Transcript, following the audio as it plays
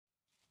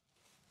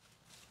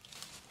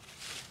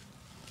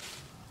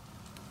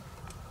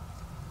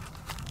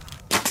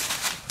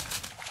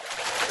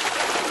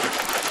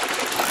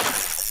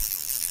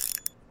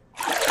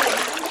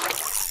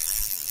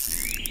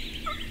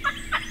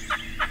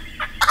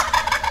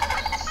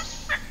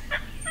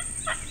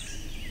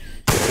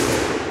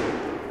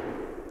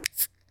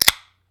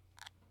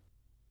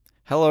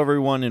Hello,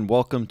 everyone, and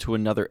welcome to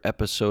another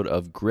episode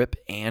of Grip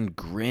N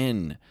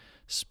Grin.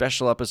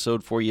 Special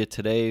episode for you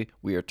today.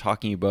 We are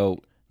talking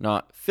about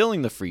not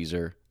filling the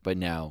freezer, but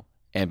now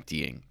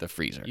emptying the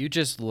freezer. You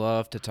just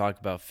love to talk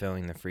about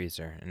filling the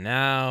freezer. And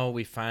now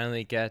we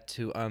finally get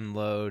to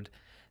unload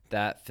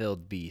that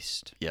filled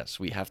beast. Yes,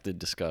 we have to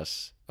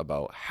discuss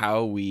about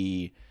how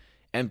we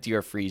empty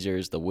our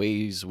freezers, the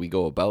ways we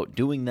go about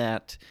doing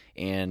that,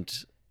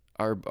 and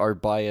our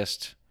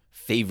biased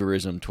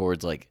favorism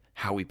towards like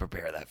how we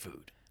prepare that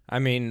food. I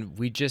mean,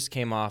 we just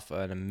came off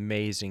an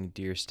amazing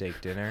deer steak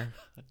dinner.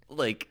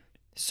 Like,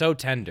 So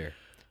tender.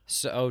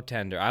 So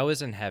tender. I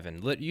was in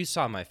heaven. You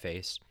saw my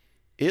face.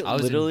 I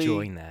was literally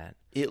enjoying that.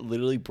 It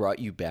literally brought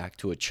you back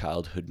to a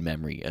childhood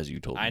memory, as you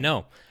told me. I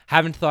know.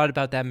 Haven't thought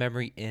about that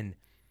memory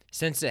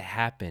since it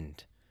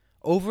happened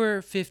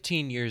over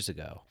 15 years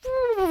ago.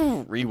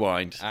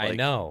 Rewind. I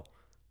know.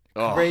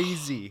 Oh.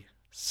 Crazy.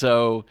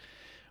 So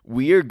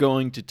we are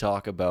going to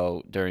talk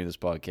about, during this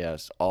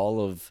podcast,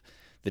 all of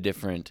the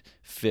different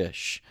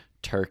fish,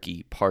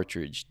 turkey,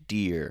 partridge,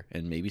 deer,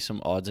 and maybe some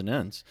odds and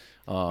ends.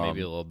 Maybe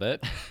a little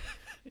bit.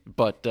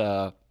 But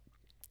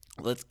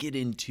let's get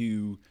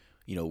into,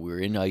 we're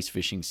in ice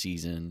fishing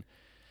season.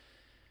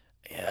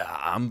 Yeah,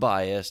 I'm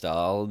biased.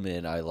 I'll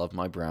admit I love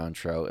my brown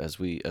trout, as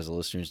the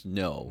listeners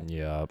know.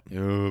 Yep.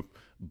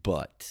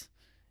 But,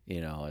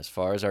 as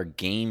far as our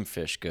game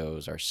fish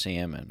goes, our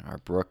salmon, our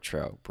brook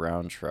trout,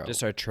 brown trout.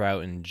 Just our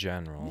trout in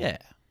general. Yeah.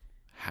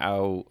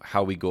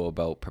 How we go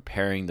about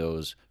preparing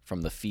those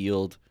from the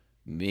field.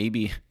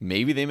 Maybe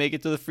they make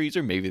it to the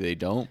freezer, maybe they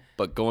don't.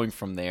 But going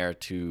from there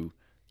to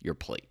your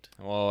plate.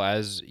 Well,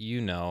 as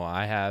you know,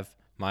 I have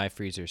my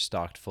freezer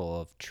stocked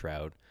full of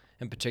trout,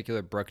 in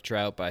particular brook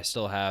trout, but I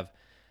still have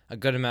a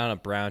good amount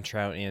of brown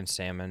trout and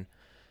salmon.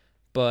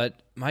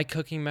 But my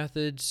cooking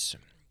methods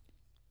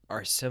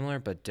are similar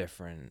but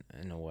different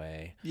in a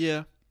way.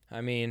 Yeah.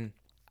 I mean,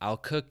 I'll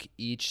cook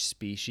each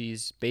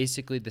species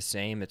basically the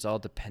same. It's all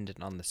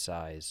dependent on the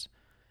size.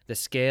 The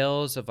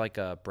scales of like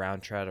a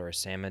brown trout or a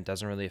salmon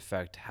doesn't really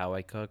affect how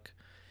I cook.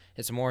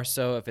 It's more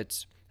so if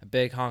it's a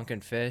big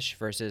honking fish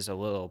versus a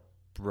little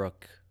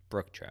brook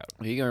trout.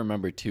 You gotta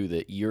remember too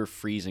that you're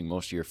freezing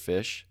most of your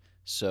fish,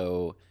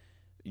 so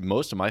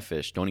most of my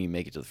fish don't even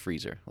make it to the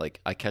freezer.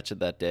 Like, I catch it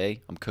that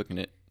day, I'm cooking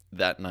it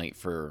that night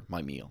for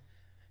my meal.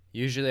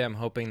 Usually I'm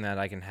hoping that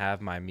I can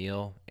have my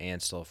meal and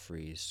still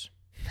freeze.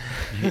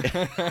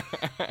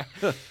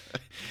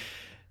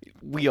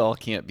 We all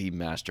can't be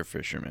master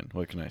fishermen.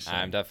 What can I say?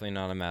 I'm definitely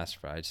not a master,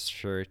 but I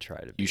sure try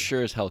to be. You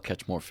sure as hell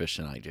catch more fish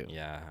than I do.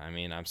 Yeah, I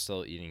mean, I'm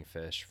still eating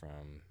fish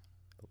from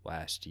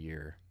last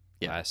year,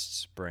 last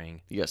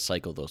spring. You gotta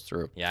cycle those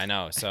through. Yeah, I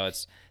know. So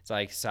it's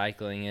like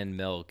cycling in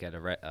milk at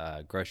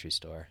a grocery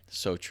store.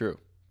 So true.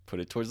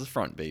 Put it towards the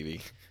front,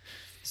 baby.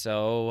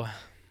 So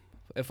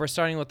if we're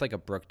starting with like a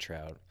brook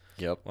trout,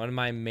 Yep. one of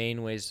my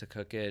main ways to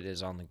cook it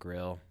is on the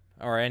grill,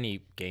 or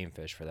any game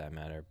fish for that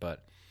matter.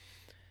 But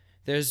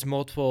there's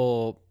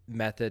multiple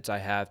methods I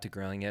have to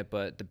grilling it,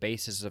 but the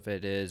basis of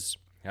it is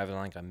having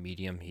like a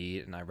medium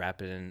heat, and I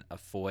wrap it in a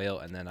foil,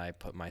 and then I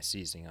put my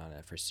seasoning on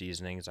it. For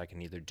seasonings, I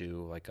can either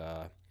do like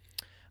a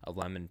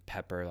lemon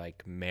pepper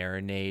like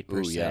marinade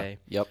per se.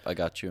 Yep, I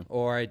got you.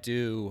 Or I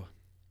do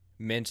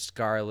minced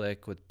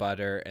garlic with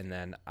butter, and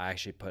then I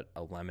actually put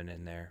a lemon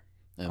in there.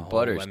 And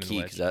butter's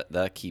key because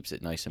that keeps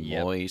it nice and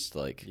moist.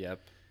 Like,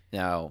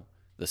 now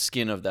the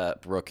skin of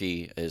that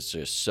brookie is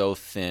just so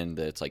thin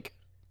that it's like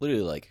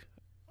literally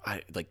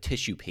like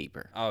tissue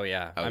paper. Oh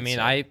yeah, I mean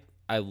I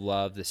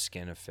love the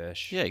skin of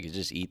fish. Yeah, you can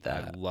just eat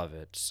that. I love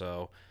it.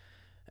 So,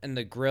 and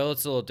the grill,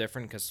 it's a little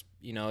different because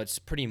it's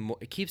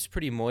it keeps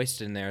pretty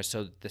moist in there,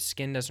 so the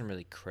skin doesn't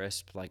really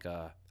crisp like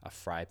a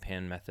fry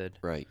pan method.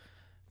 Right.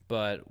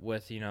 But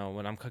with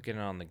when I'm cooking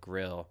it on the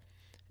grill,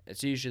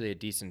 it's usually a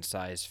decent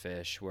sized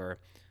fish where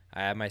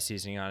I add my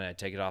seasoning on it, I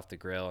take it off the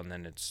grill, and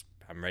then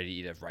I'm ready to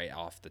eat it right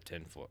off the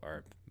tin foil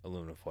or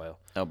aluminum foil.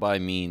 Now, by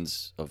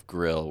means of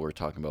grill, we're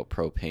talking about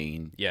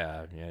propane.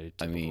 Yeah.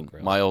 I mean,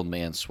 grill. my old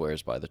man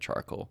swears by the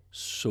charcoal.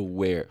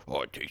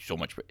 Oh, it tastes so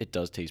much. It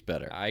does taste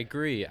better. I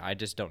agree. I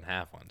just don't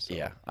have one. So.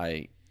 Yeah,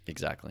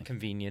 exactly.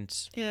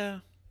 Convenience. Yeah.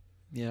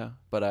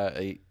 But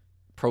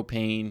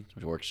propane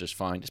works just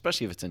fine,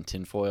 especially if it's in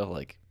tin foil.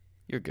 Like,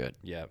 you're good.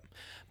 Yep.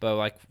 But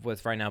like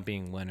with right now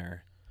being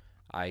winter,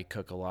 I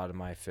cook a lot of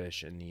my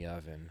fish in the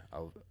oven.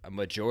 A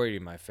majority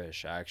of my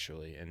fish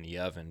actually in the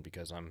oven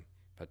because I'm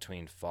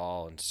between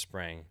fall and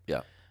spring.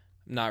 Yeah.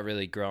 I'm not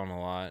really grilling a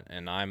lot,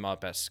 and I'm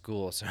up at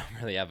school, so I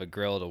don't really have a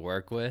grill to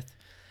work with.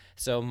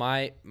 So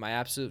my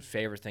absolute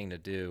favorite thing to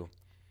do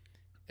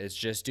is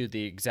just do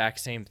the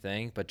exact same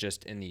thing, but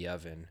just in the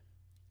oven.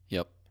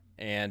 Yep.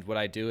 And what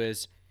I do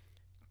is,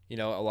 a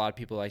lot of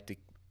people like to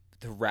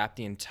wrap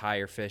the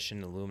entire fish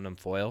in aluminum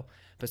foil,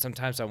 but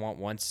sometimes I want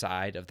one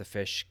side of the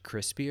fish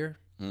crispier.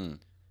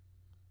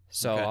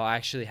 So Okay. I'll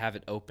actually have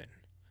it open.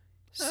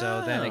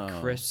 So then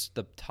it crisps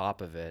the top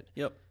of it.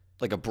 Yep.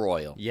 Like a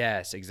broil.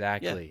 Yes,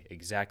 exactly. Yeah.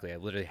 Exactly. I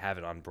literally have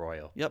it on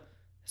broil. Yep.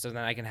 So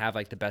then I can have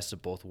like the best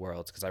of both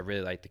worlds because I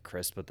really like the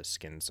crisp of the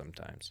skin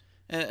sometimes.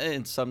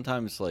 And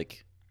sometimes,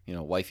 like,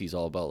 wifey's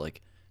all about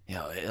like,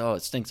 oh,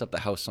 it stinks up the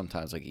house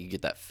sometimes. Like you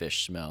get that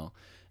fish smell.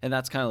 And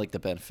that's kind of like the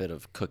benefit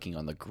of cooking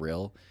on the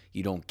grill.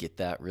 You don't get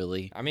that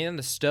really. I mean, on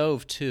the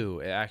stove too,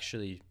 it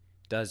actually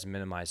does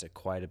minimize it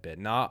quite a bit.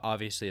 Not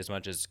obviously as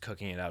much as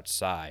cooking it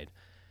outside,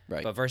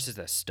 Right. but versus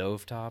the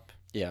stovetop,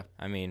 Yeah.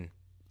 I mean,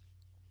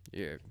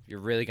 you're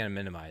really gonna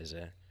minimize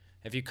it.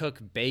 If you cook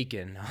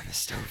bacon on the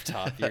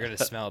stovetop, you're gonna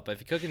smell it. But if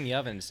you cook in the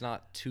oven, it's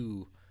not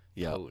too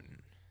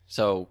potent.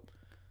 So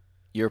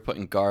you're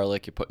putting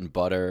garlic, you're putting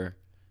butter.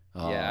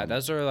 Yeah,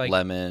 those are like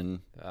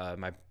lemon.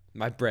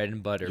 My bread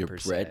and butter. Your per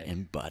bread se.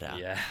 and butter.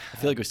 Yeah, I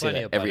feel like we say Plenty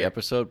that of every butter.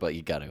 episode, but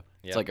you got to.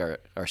 It's Yep. like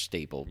our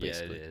staple,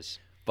 basically. Yeah, it is.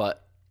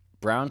 But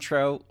brown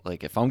trout,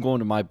 like if I'm going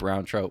to my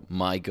brown trout,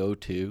 my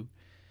go-to,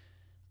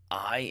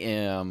 I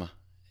am,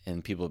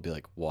 and people will be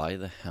like, why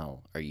the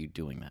hell are you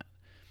doing that?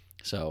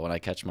 So when I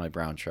catch my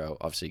brown trout,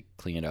 obviously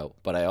clean it out,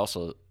 but I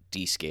also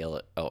descale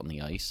it out in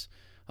the ice.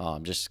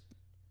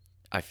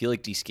 I feel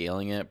like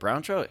descaling it.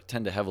 Brown trout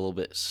tend to have a little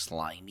bit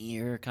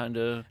slimier kind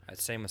of.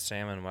 Same with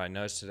salmon. What I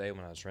noticed today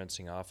when I was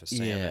rinsing off a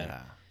salmon,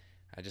 Yeah.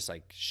 I just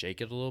like shake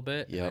it a little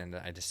bit, Yep. and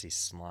I just see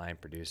slime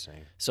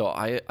producing. So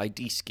I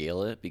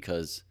descale it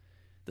because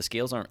the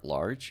scales aren't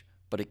large,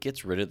 but it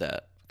gets rid of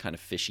that kind of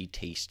fishy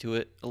taste to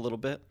it a little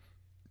bit.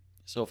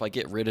 So if I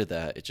get rid of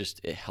that,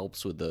 it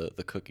helps with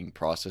the cooking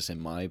process, in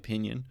my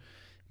opinion.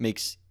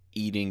 Makes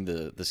eating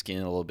the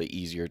skin a little bit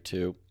easier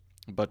too.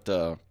 But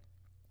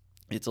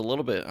it's a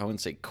little bit, I wouldn't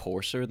say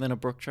coarser than a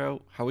brook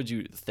trout. How would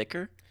you,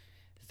 thicker?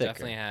 Thicker.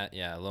 Definitely had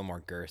a little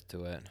more girth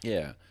to it.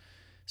 Yeah.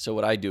 So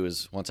what I do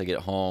is once I get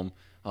home,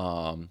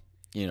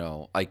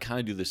 I kind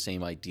of do the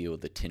same idea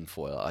with the tin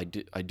foil. I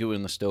do it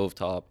in the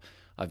stovetop.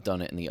 I've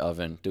done it in the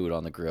oven, do it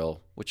on the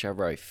grill,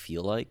 whichever I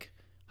feel like.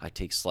 I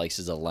take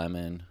slices of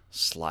lemon,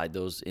 slide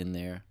those in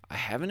there. I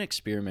haven't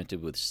experimented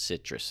with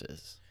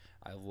citruses.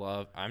 I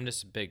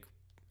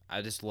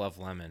just love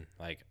lemon.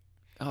 Like,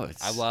 Oh,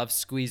 I love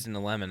squeezing the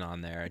lemon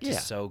on there. It's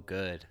just so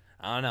good.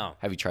 I don't know.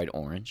 Have you tried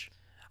orange?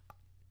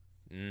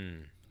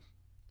 Mm.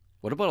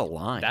 What about a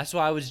lime? That's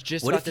what I was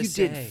just What about if to you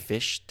say. did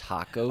fish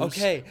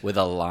tacos with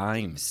a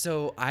lime?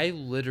 So I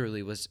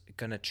literally was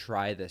going to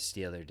try this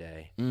the other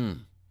day.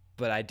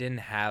 But I didn't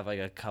have like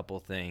a couple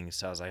things,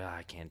 so I was like,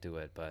 I can't do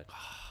it. But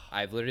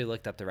I've literally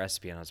looked up the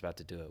recipe and I was about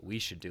to do it. We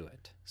should do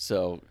it.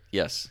 So,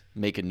 yes,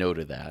 make a note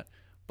of that.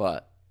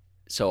 But,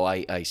 so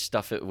I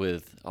stuff it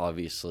with,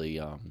 obviously,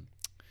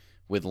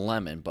 with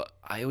lemon, but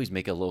I always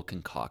make a little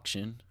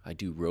concoction. I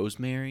do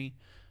rosemary,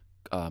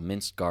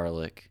 minced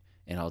garlic,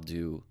 and I'll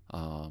do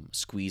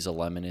squeeze a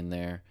lemon in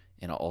there,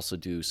 and I'll also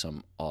do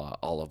some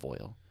olive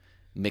oil.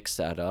 Mix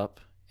that up,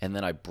 and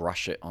then I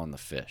brush it on the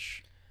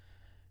fish.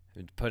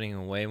 You're putting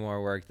in way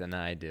more work than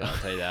I do. I'll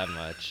tell you that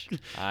much.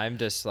 I'm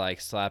just like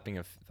slapping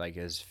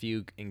as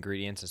few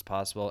ingredients as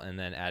possible and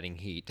then adding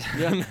heat.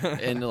 Yeah,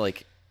 and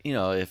like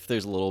if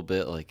there's a little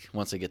bit, like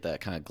once I get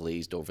that kind of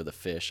glazed over the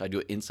fish, I do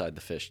it inside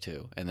the fish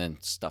too, and then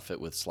stuff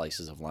it with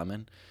slices of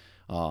lemon.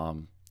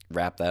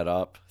 Wrap that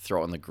up,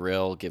 throw it on the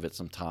grill, give it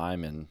some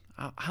time, and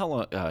how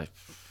long?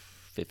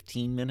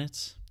 15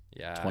 minutes.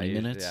 Yeah, 20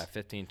 minutes. Yeah,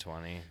 15,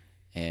 20.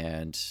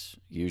 And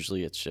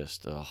usually it's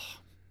just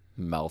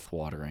mouth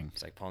watering.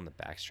 It's like pulling the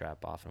back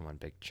strap off in one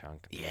big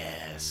chunk.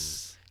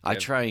 Yes. I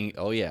try.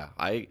 Oh yeah.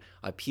 I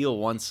peel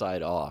one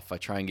side off. I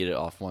try and get it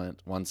off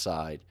one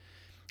side,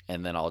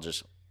 and then I'll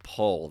just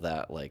pull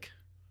that like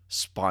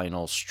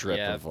spinal strip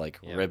of like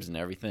ribs and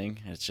everything.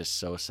 And it's just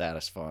so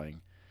satisfying.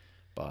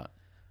 But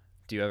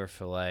do you ever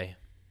fillet?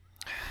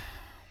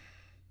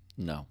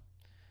 No.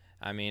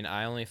 I mean,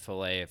 I only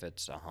fillet if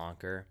it's a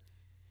honker.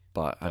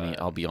 But I mean,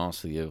 I'll be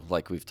honest with you.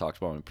 Like we've talked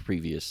about in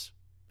previous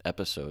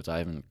episodes, I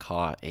haven't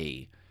caught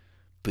a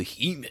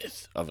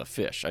behemoth of a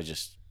fish.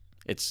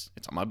 It's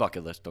on my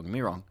bucket list. Don't get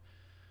me wrong.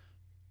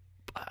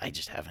 But I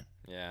just haven't.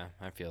 Yeah,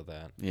 I feel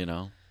that.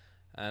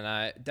 And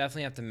I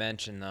definitely have to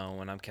mention though,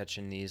 when I'm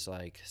catching these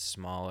like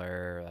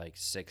smaller, like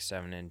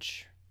 6-7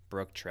 inch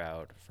brook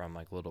trout from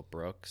like little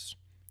brooks,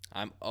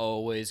 I'm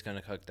always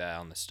gonna cook that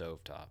on the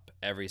stovetop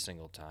every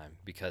single time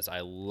because I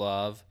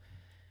love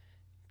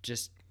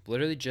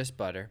literally just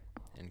butter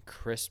and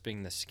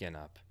crisping the skin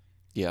up.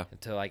 Yeah.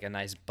 To like a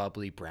nice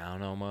bubbly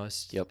brown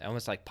almost. Yep. It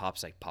almost like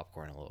pops like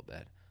popcorn a little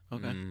bit.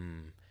 Okay.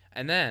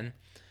 And then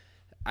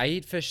I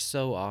eat fish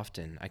so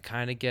often, I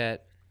kind of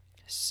get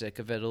sick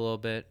of it a little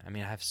bit. I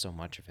mean, I have so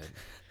much of it.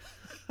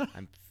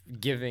 I'm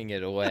giving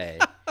it away.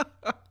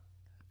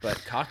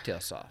 But cocktail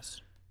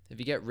sauce. If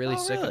you get really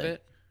sick of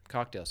it,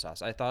 cocktail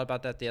sauce. I thought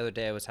about that the other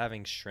day. I was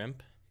having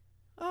shrimp.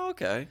 Oh,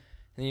 okay.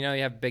 And you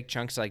have big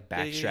chunks like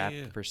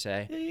backstrap per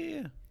se.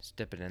 Yeah. Just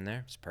dip it in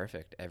there. It's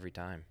perfect every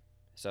time.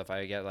 So if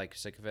I get like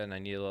sick of it and I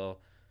need a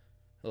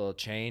little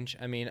change,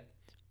 I mean,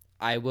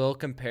 I will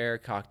compare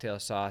cocktail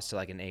sauce to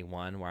like an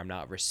A1 where I'm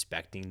not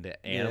respecting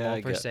the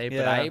animal per se,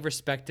 but I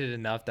respect it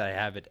enough that I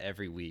have it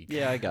every week.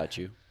 Yeah, I got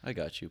you.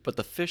 But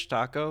the fish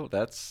taco,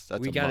 that's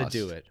we got to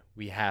do it.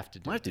 We have to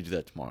do it. Might have to do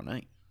that tomorrow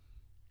night.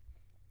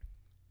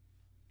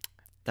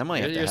 That might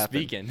have to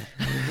happen. You're speaking.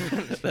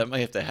 That might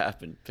have to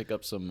happen. Pick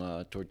up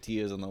some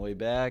tortillas on the way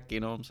back. You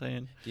know what I'm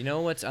saying? Do you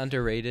know what's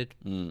underrated?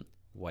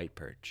 White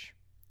perch.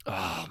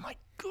 Oh my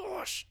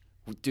gosh,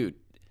 dude,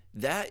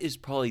 that is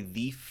probably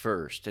the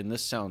first, and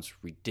this sounds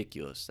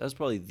ridiculous. That's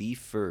probably the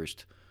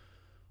first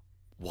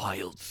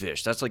wild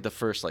fish. That's like the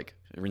first, like,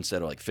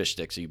 instead of like fish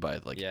sticks that you buy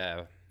at, like,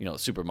 Yeah.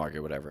 Supermarket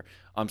or whatever.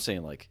 I'm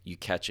saying, like, you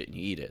catch it and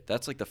you eat it.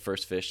 That's like the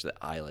first fish that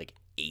I like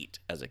ate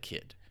as a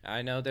kid.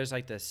 I know there's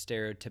like the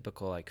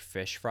stereotypical like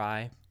fish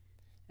fry.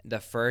 The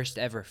first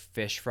ever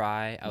fish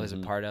fry I was a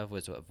part of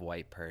was of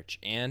white perch,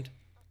 and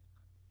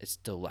it's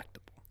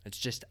delectable. It's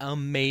just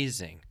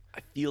amazing. I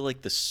feel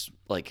like this,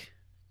 like,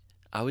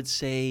 I would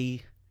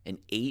say an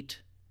 8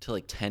 to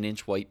like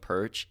 10-inch white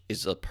perch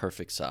is a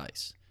perfect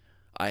size.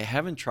 I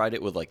haven't tried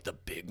it with like the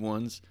big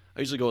ones. I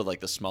usually go with like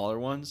the smaller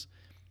ones,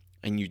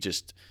 and you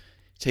just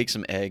take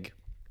some egg,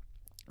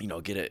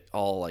 get it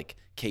all like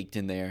caked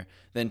in there.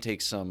 Then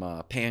take some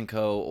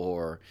panko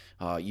or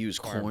use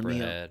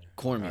cornmeal.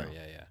 Cornmeal. Oh,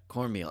 yeah.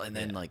 Cornmeal, and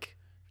then like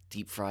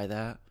deep fry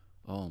that.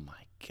 Oh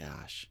my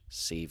gosh,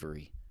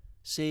 savory,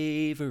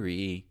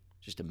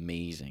 just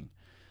amazing.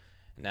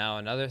 Now,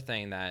 another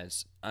thing that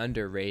is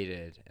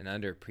underrated and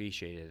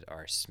underappreciated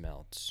are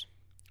smelts.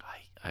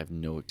 I have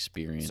no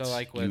experience. So,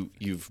 like,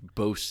 you've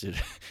boasted,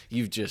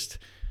 you've just,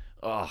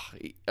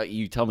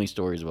 you tell me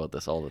stories about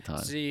this all the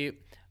time. See,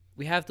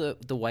 we have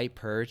the white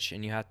perch,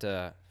 and you have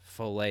to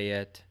fillet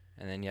it,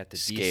 and then you have to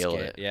scale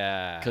it.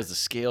 Yeah, because the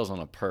scales on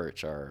a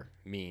perch are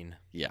mean.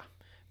 Yeah,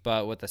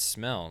 but with the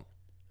smelt,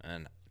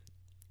 and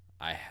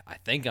I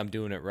think I'm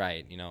doing it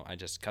right. I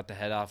just cut the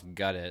head off,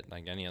 gut it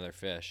like any other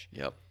fish.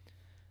 Yep.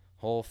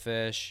 Whole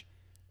fish,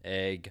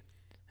 egg,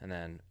 and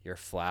then your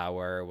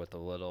flour with a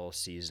little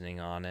seasoning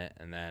on it,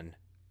 and then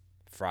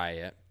fry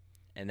it,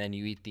 and then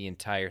you eat the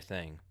entire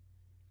thing.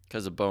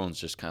 Because the bones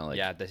just kind of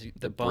like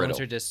the bones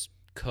brittle. are just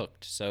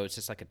cooked, so it's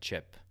just like a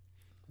chip.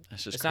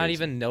 It's just it's crazy. not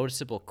even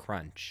noticeable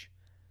crunch,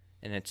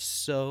 and it's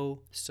so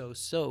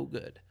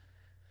good.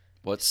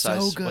 What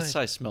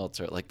size smelts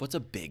are like? What's a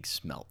big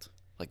smelt?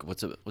 Like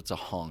what's a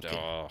honk?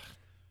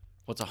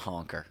 What's a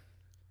honker?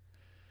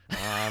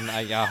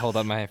 I gotta hold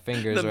up my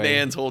fingers. The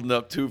man's holding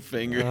up 2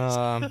 fingers.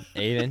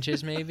 8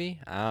 inches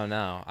maybe. I don't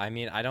know. I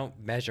mean, I don't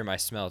measure my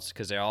smelts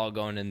because they're all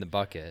going in the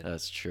bucket.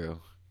 That's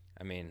true.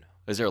 I mean,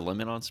 is there a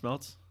limit on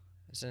smelts?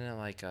 Isn't it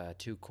like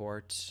 2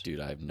 quarts? Dude,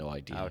 I have no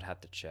idea. I would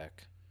have to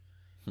check.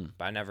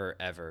 But I never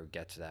ever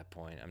get to that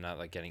point. I'm not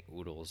like getting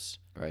oodles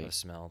of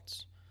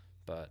smelts,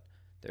 but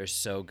they're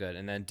so good.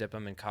 And then dip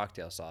them in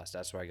cocktail sauce.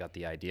 That's where I got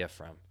the idea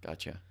from.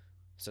 Gotcha.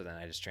 So then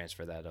I just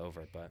transfer that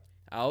over. But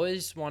I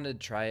always wanted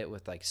to try it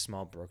with like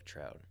small brook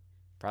trout.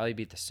 Probably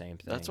be the same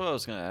thing. That's what I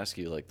was gonna ask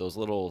you. Like those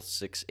little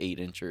 6-8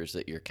 inchers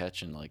that you're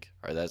catching. Like,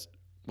 that's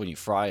when you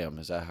fry them.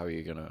 Is that how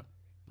you're gonna?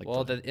 Like,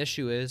 well, the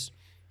issue is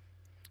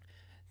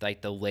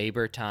like the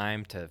labor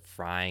time to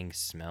frying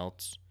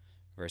smelts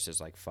versus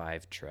like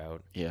 5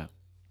 trout. Yeah.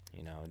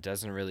 It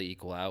doesn't really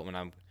equal out. When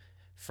I'm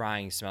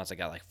frying smelts, I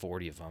got like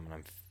 40 of them,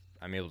 and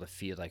I'm able to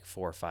feed like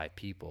 4 or 5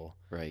 people.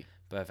 Right.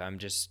 But if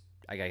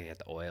I gotta get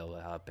the oil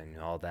up and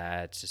all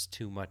that. It's just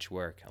too much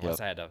work. Unless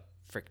I had a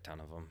frick ton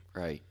of them.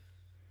 Right.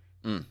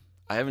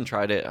 I haven't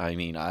tried it. I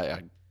mean,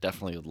 I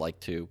definitely would like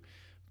to,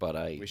 but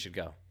we should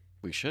go.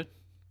 We should.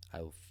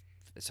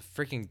 It's a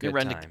freaking good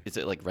time. Is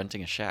it like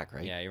renting a shack,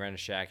 right? Yeah, you rent a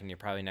shack and you're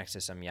probably next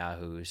to some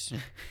yahoos.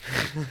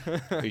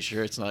 Are you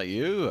sure it's not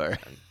you? Or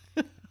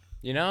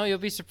you'll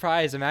be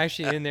surprised. I'm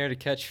actually in there to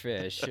catch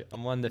fish.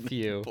 I'm one of the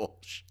few.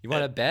 Bullshit. You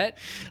want to bet?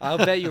 I'll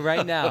bet you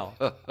right now.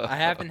 I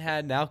haven't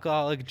had an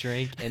alcoholic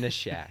drink in a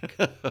shack.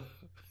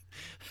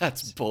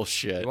 That's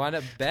bullshit. You want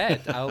to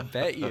bet? I'll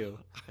bet you.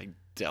 I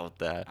doubt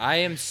that. I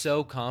am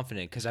so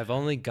confident because I've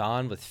only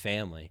gone with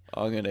family.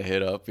 I'm going to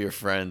hit up your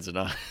friends.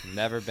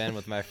 Never been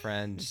with my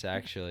friends,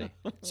 actually.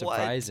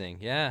 Surprising.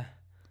 What? Yeah.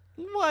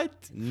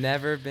 What?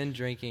 Never been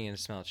drinking in a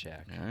smelt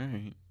shack. All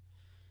right.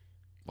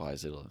 Why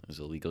is it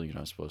illegal? You're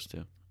not supposed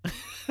to.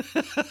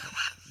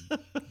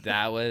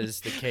 That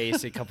was the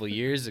case a couple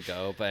years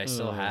ago, but I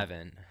still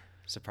haven't,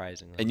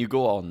 surprisingly. And you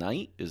go all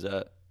night? Is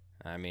that?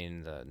 I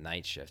mean, the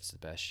night shift's the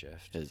best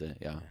shift. Is it?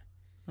 Yeah.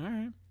 All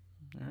right.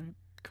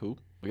 Cool.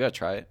 We got to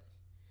try it.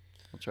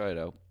 We'll try it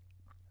out.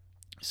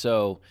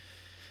 So,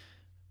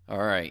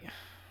 all right.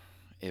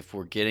 If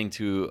we're getting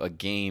to a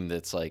game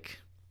that's like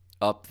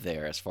up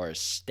there as far as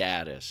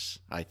status,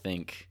 I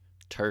think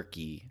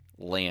turkey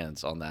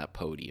lands on that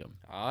podium.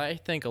 I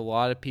think a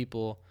lot of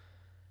people,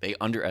 they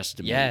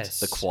underestimate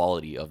the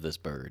quality of this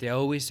bird. They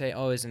always say,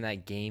 "Oh, isn't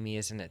that gamey?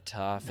 Isn't it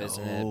tough? No.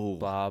 Isn't it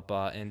blah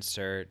blah?"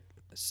 Insert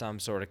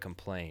some sort of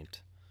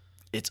complaint.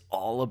 It's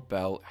all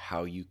about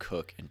how you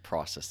cook and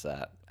process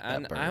that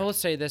And bird. I will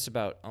say this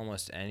about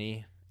almost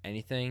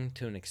anything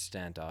to an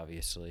extent,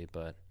 obviously,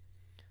 but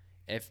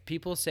if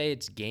people say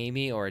it's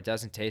gamey or it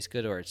doesn't taste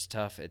good or it's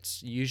tough,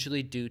 it's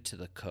usually due to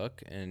the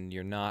cook, and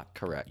you're not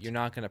correct. You're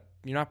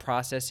not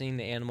processing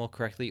the animal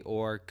correctly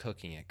or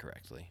cooking it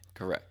correctly.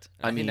 Correct.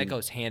 I mean that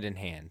goes hand in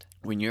hand.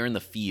 When you're in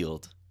the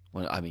field,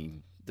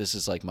 this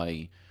is like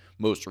my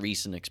most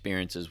recent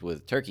experiences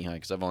with turkey hunting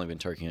because I've only been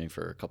turkey hunting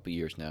for a couple of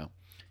years now,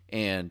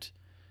 And,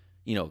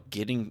 you know,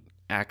 getting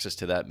access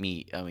to that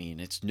meat, I mean,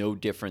 it's no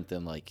different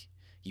than like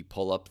you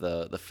pull up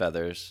the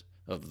feathers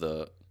of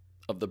the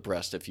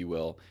breast, if you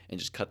will, and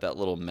just cut that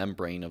little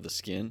membrane of the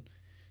skin,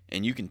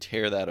 and you can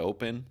tear that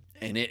open,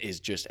 and it is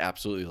just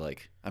absolutely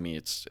like, I mean,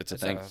 it's a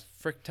thing. A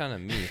frick ton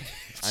of meat.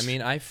 I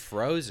mean, I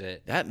froze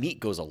it, That meat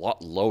goes a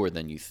lot lower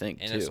than you think,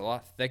 and too. it's a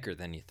lot thicker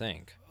than you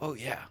think. Oh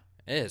yeah.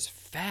 It is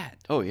fat.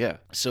 Oh yeah.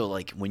 So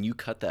like when you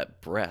cut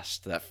that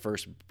breast, that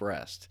first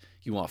breast,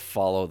 you want to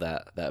follow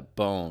that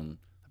bone,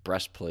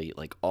 breastplate,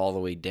 like all the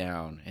way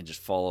down, and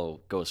just go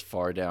as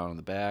far down in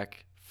the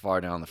back,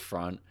 far down the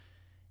front,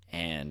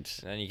 and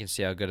then you can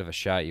see how good of a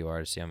shot you are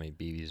to see how many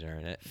BBs are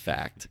in it.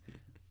 fact.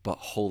 But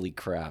holy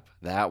crap,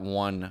 that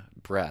one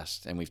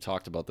breast, and we've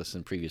talked about this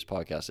in previous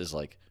podcasts, is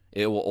like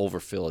it will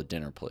overfill a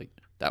dinner plate.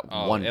 That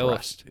one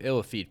breast. It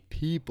will feed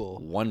people.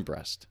 One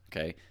breast,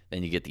 okay?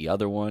 Then you get the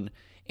other one,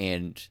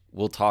 and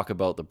we'll talk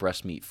about the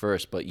breast meat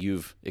first, but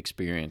you've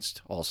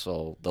experienced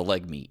also the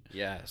leg meat.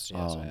 Yes, I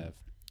have.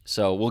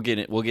 So we'll get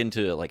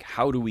into like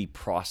how do we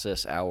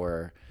process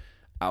our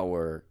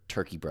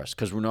turkey breast,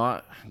 because do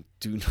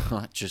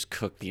not just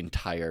cook the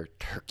entire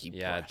turkey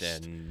breast. Yeah,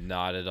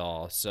 not at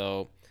all.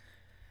 So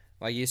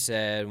like you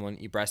said, when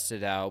you breast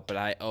it out, but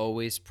I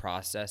always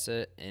process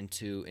it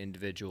into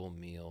individual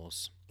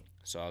meals.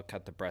 So I'll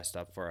cut the breast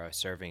up for a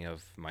serving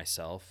of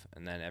myself,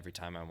 and then every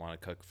time I want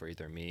to cook for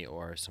either me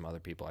or some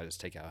other people, I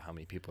just take out how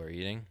many people are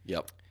eating.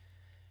 Yep.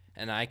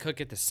 And I cook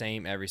it the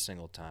same every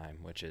single time,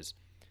 which is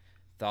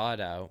thaw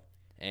it out.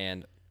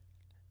 And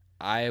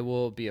I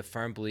will be a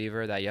firm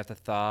believer that you have to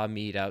thaw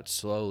meat out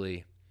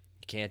slowly.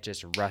 You can't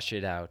just rush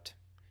it out.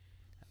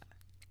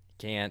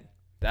 Can't.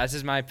 That's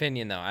just my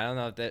opinion, though. I don't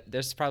know.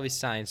 There's probably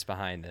science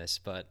behind this,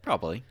 but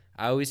Probably.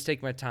 I always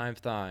take my time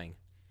thawing,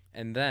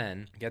 and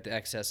then get the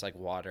excess like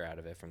water out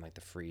of it from like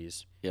the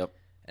freeze. Yep.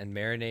 And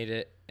marinate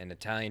it in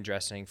Italian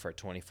dressing for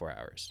 24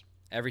 hours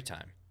every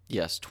time.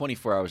 Yes,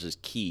 24 hours is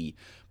key.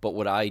 But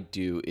what I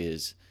do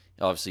is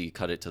obviously you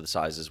cut it to the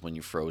sizes when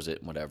you froze it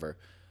and whatever.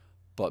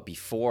 But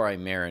before I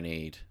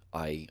marinate,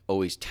 I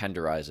always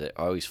tenderize it.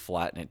 I always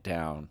flatten it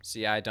down.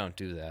 See, I don't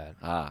do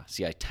that.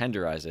 See, I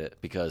tenderize it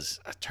because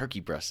a turkey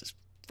breast is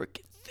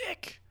freaking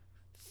thick.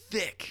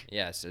 Thick.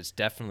 Yes, it's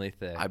definitely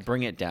thick. I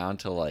bring it down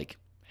to like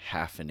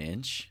half an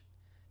inch.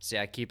 See,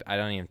 I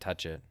don't even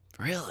touch it.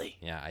 Really?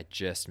 Yeah, I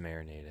just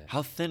marinate it.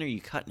 How thin are you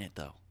cutting it,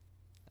 though?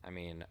 I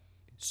mean,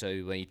 so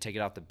when you take it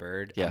off the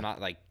bird, Yeah. I'm not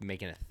like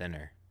making it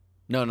thinner.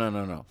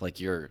 No. Like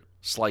you're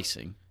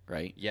slicing,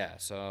 right? Yeah,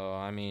 so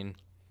I mean,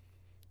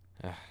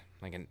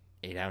 like an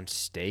 8-ounce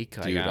steak.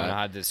 Like, Dude, I don't know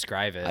how to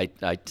describe it.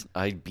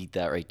 I beat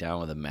that right down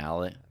with a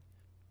mallet,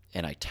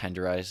 and I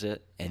tenderize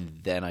it,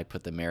 and then I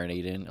put the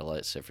marinade in and let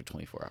it sit for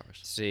 24 hours.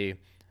 See,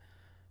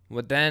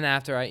 but then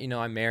after I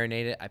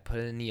marinate it, I put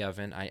it in the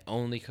oven. I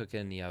only cook it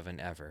in the oven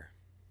ever.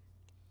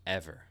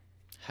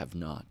 Have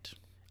not.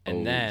 And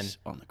Always then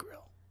on the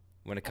grill.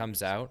 When it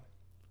comes out,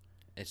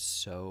 it's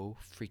so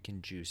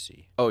freaking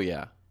juicy. Oh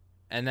yeah.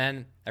 And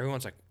then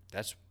everyone's like,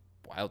 "That's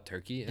wild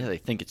turkey." Yeah, they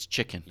think it's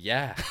chicken.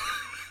 Yeah.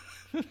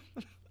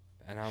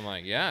 And I'm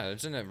like, "Yeah,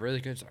 isn't it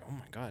really good?" It's like, "Oh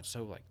my god, it's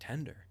so like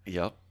tender."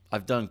 Yep.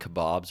 I've done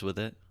kebabs with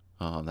it.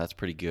 That's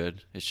pretty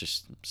good. It's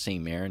just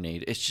same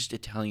marinade. It's just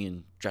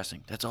Italian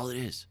dressing. That's all it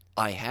is.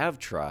 I have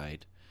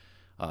tried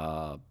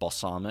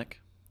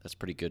balsamic. That's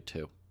pretty good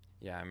too.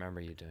 Yeah, I remember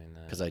you doing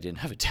that. Because I didn't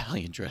have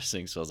Italian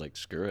dressing, so I was like,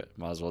 screw it.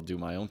 Might as well do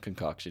my own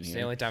concoction It's here.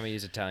 the only time I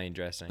use Italian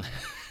dressing.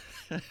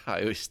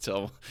 I always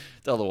tell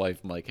the wife,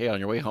 I'm like, hey, on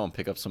your way home,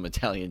 pick up some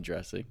Italian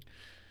dressing.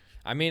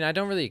 I mean, I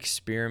don't really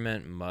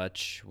experiment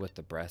much with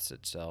the breast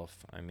itself.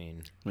 I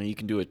mean, You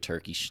can do a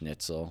turkey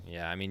schnitzel.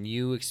 yeah, I mean,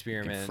 you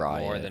experiment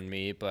fry more it. than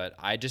me, but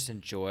I just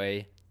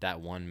enjoy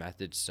that one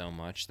method so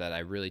much that I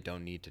really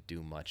don't need to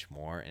do much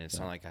more. And it's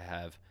not like I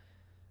have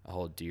a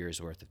whole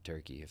deer's worth of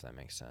turkey, if that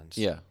makes sense.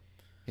 Yeah.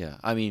 Yeah.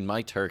 I mean,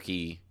 my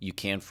turkey, you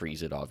can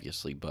freeze it,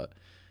 obviously, but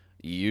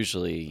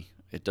usually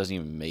it doesn't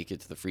even make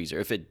it to the freezer.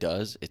 If it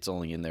does, it's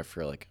only in there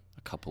for like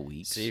a couple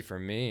weeks. See, for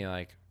me,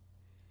 like,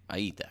 I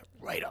eat that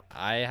right up.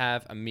 I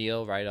have a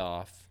meal right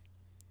off,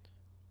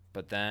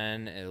 but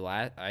then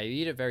I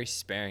eat it very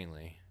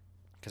sparingly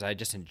because I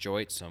just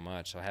enjoy it so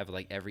much. So I have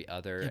like every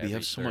But you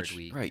have so third much,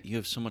 week. right? You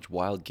have so much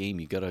wild game.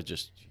 You gotta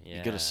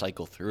Yeah.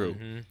 cycle through.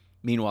 Mm-hmm.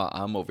 Meanwhile,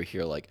 I'm over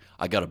here like,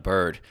 I got a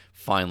bird,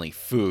 finally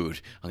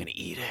food. I'm gonna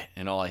eat it,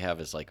 and all I have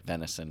is like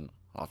venison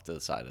off to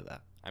the side of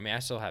that. I mean, I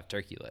still have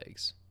turkey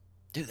legs.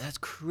 Dude, that's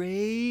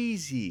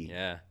crazy.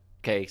 Yeah.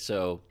 Okay,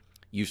 so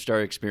you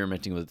start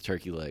experimenting with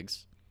turkey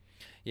legs.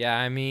 Yeah,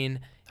 I mean,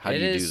 How do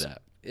you do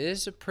that? It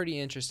is a pretty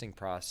interesting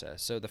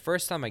process. So the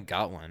first time I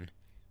got one,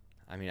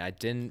 I mean, I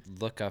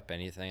didn't look up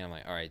anything. I'm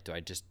like, all right, do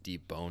I just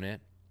debone it?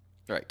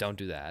 Right. Don't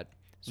do that.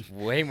 It's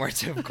way more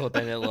difficult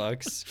than it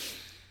looks.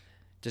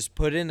 Just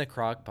put it in the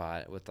crock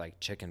pot with like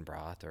chicken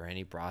broth or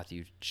any broth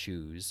you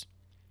choose.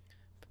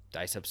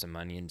 Dice up some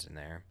onions in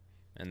there.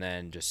 And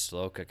then just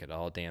slow cook it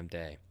all damn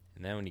day.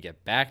 And then when you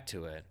get back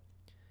to it,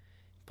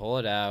 pull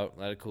it out,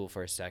 let it cool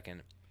for a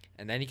second.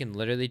 And then you can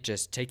literally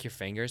just take your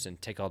fingers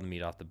and take all the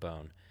meat off the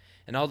bone.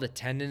 And all the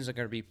tendons are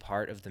going to be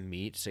part of the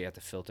meat, so you have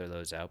to filter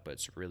those out, but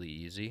it's really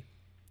easy.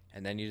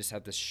 And then you just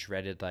have this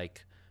shredded,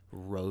 like,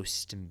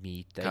 roast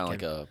meat. Kind of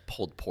like a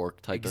pulled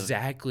pork type of.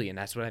 Exactly, and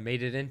that's what I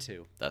made it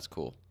into. That's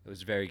cool. It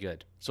was very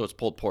good. So it's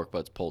pulled pork, but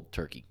it's pulled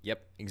turkey.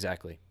 Yep,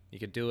 exactly. You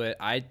could do it.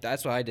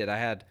 That's what I did. I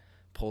had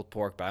pulled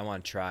pork, but I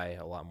want to try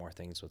a lot more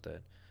things with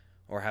it.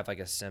 Or have, like,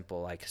 a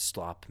simple, like,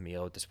 slop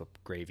meal just with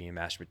gravy and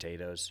mashed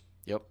potatoes.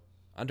 Yep.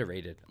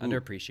 Underrated, Ooh.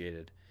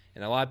 underappreciated.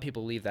 And a lot of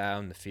people leave that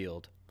out in the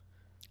field.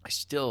 I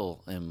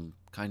still am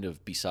kind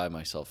of beside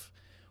myself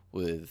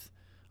with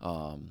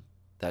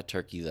that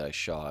turkey that I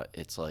shot.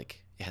 It's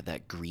like it had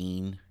that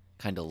green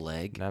kind of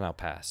leg. Then I'll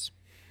pass.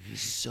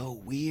 So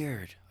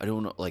weird. I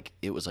don't know. Like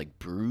it was like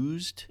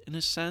bruised in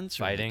a sense.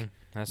 Or Fighting. like,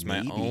 That's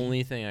maybe. my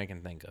only thing I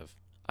can think of.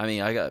 I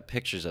mean, I got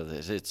pictures of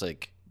this. It's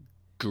like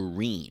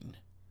green.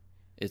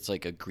 It's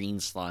like a green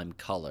slime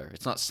color.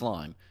 It's not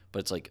slime, but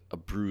it's like a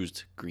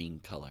bruised green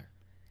color.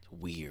 It's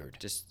weird.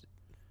 Just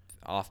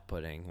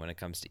off-putting when it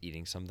comes to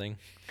eating something.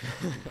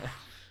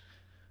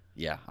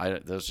 Yeah,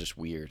 that was just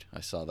weird.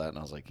 I saw that and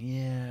I was like,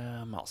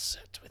 yeah, I'm all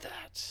set with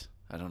that.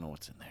 I don't know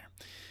what's in there.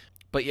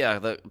 But yeah,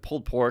 the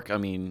pulled pork, I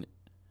mean,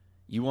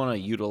 you want to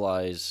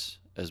utilize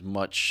as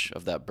much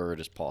of that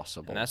bird as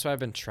possible. And that's what I've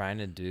been trying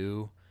to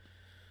do.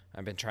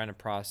 I've been trying to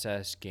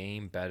process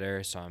game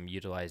better, so I'm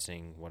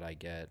utilizing what I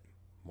get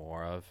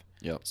more of.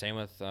 Yep. Same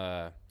with,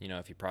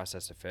 if you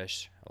process a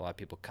fish, a lot of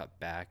people cut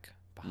back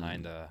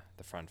behind the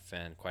front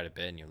fin quite a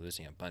bit, and you're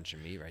losing a bunch of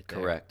meat right there.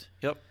 Correct.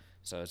 Yep.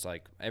 So it's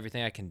like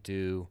everything I can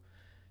do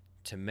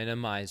to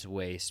minimize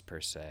waste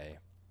per se.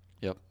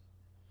 Yep.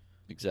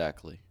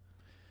 Exactly.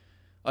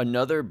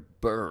 Another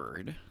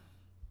bird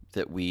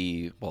that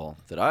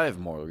I've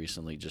more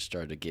recently just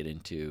started to get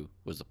into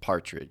was the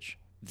partridge.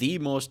 The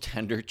most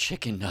tender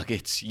chicken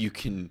nuggets you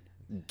can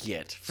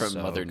get from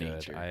So Mother good.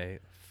 Nature.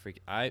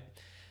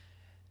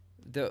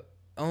 The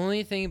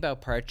only thing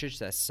about partridge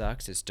that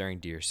sucks is during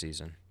deer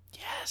season.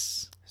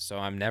 Yes. So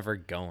I'm never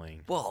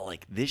going. Well,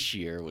 like this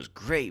year was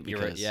great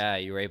because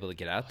you were able to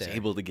get out there. I was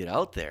able to get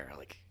out there.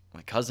 Like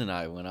my cousin and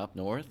I went up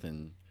north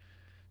and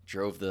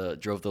drove the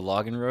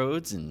logging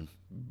roads and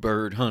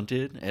bird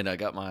hunted, and I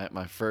got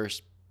my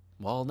first.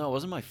 Well, no, it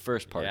wasn't my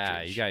first partridge.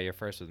 Yeah, you got your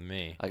first with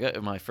me. I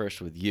got my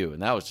first with you,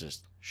 and that was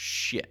just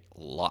shit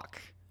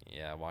luck.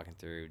 Yeah, walking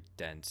through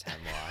dense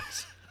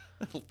hemlocks.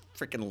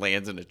 Freaking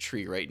lands in a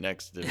tree right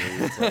next to me.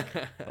 It's like,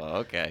 oh,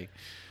 okay.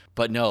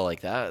 But no,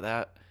 like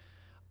that.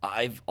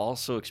 I've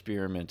also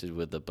experimented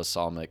with the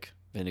balsamic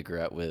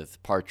vinaigrette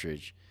with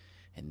partridge,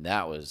 and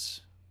that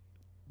was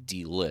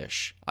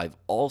delish. I've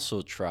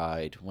also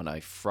tried when I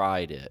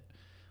fried it,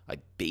 I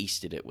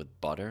basted it with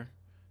butter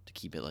to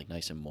keep it like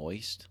nice and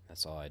moist.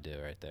 That's all I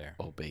do right there.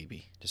 Oh,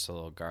 baby. Just a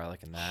little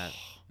garlic and that.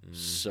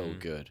 So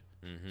good.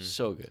 Mm-hmm.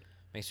 So good.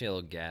 Makes me a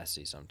little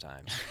gassy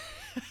sometimes,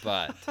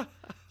 but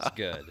it's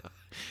good.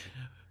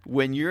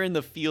 When you're in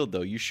the field,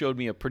 though, you showed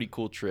me a pretty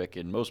cool trick,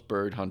 and most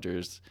bird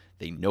hunters,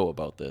 they know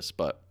about this,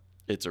 but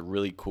it's a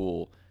really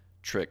cool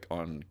trick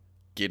on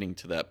getting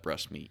to that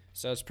breast meat.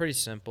 So it's pretty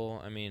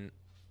simple. I mean,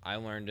 I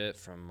learned it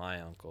from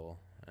my uncle,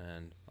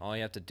 and all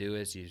you have to do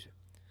is you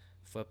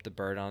flip the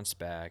bird on its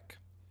back,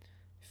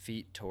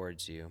 feet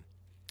towards you.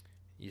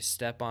 You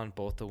step on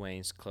both the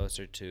wings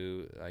closer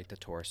to like the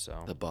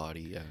torso. The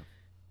body, yeah.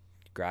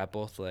 Grab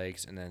both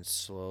legs and then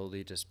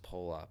slowly just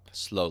pull up.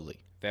 Slowly.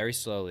 Very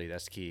slowly,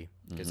 that's key,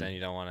 because then you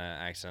don't want to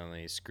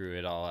accidentally screw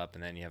it all up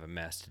and then you have a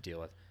mess to deal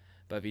with.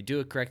 But if you do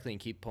it correctly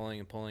and keep pulling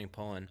and pulling and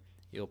pulling,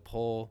 you'll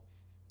pull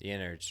the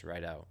innards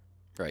right out.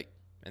 Right.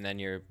 And then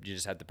you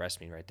just have the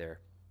breast meat right there.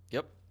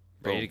 Yep.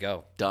 Ready Boom. to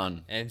go.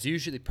 Done. And it's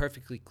usually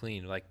perfectly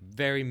clean, like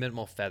very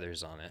minimal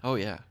feathers on it. Oh,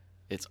 yeah.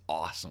 It's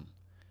awesome.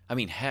 I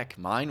mean, heck,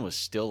 mine was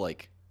still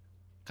like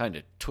kind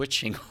of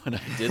twitching when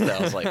I did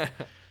that. I was like,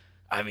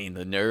 I mean,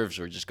 the nerves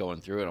were just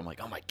going through it. I'm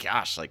like, oh my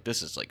gosh, like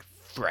this is like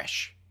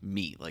fresh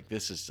meat. Like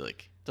this is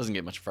like, doesn't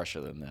get much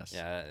fresher than this.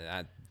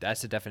 Yeah,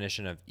 that's the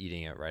definition of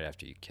eating it right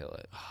after you kill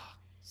it.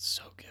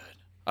 So good.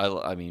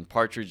 I mean,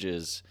 partridge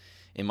is,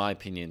 in my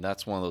opinion,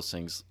 that's one of those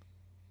things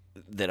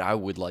that I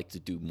would like to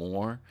do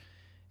more.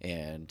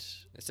 And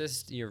It's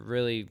just you're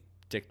really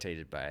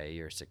dictated by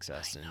your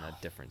success in a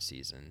different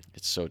season.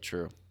 it's so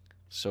true.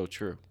 So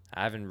true.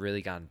 I haven't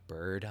really gone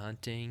bird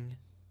hunting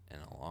in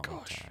a long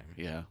time.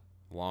 Yeah.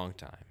 Long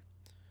time.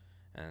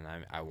 And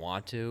I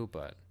want to,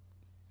 but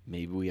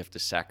Maybe we have to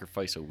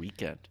sacrifice a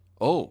weekend.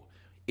 Oh,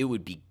 it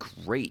would be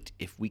great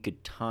if we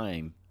could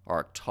time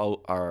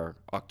our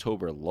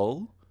October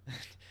lull.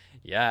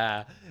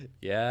 yeah.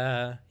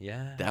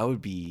 That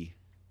would be,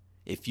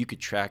 if you could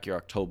track your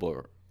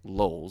October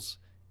lulls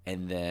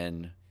and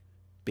then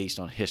based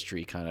on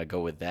history kind of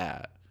go with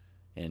that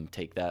and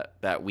take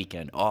that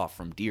weekend off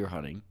from deer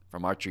hunting,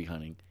 from archery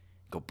hunting,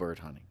 go bird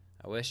hunting.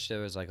 I wish there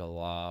was like a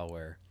law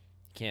where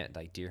you can't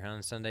like deer hunt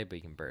on Sunday, but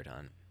you can bird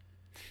hunt.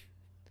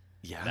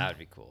 Yeah. That would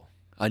be cool.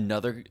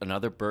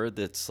 Another bird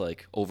that's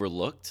like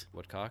overlooked.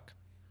 Woodcock?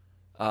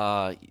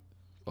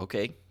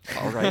 Okay.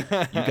 All right.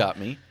 You got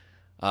me.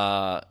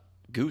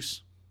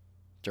 Goose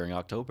during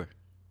October.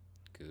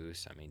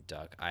 goose. I mean,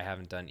 duck. I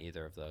haven't done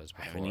either of those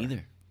before. I haven't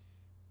either.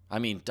 I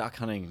mean, duck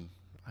hunting.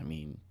 I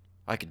mean,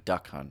 I could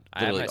duck hunt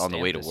I have literally my on the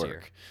way stamp to this year.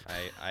 work.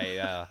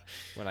 I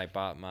when I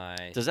bought my,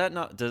 Does that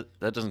not?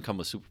 That doesn't come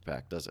with Super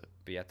Pack, does it?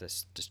 but you have to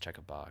just check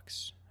a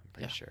box. I'm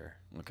pretty sure.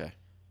 Okay.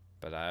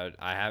 But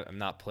I'm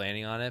not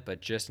planning on it.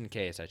 But just in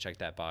case, I check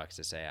that box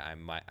to say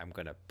I'm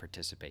going to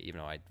participate, even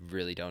though I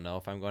really don't know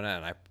if I'm going to,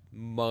 and I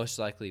most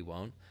likely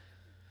won't.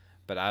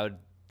 But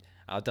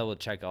I'll double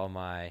check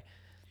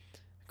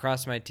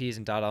cross my T's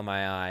and dot all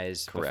my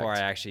I's before I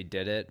actually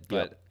did it.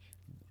 But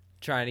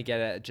trying to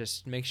get it,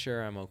 just make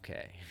sure I'm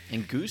okay.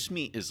 And goose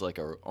meat is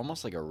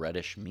almost like a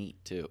reddish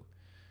meat too.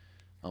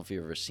 I don't know if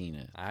you've ever seen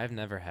it. I've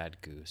never had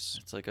goose.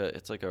 It's like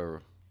a.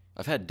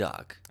 I've had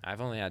duck.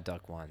 I've only had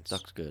duck once.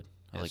 Duck's good.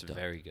 I like duck.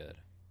 Very good.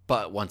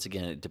 But once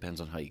again, it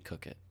depends on how you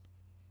cook it.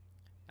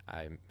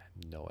 I have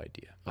no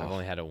idea. I've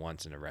only had it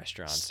once in a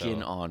restaurant.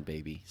 Skin on,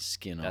 baby.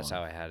 Skin on. That's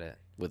how I had it.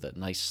 With a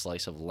nice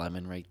slice of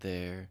lemon right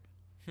there.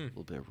 A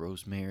little bit of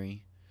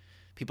rosemary.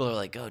 People are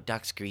like, "Oh,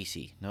 duck's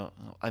greasy." No,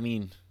 I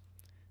mean,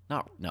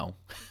 not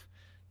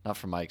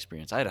from my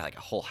experience. I had like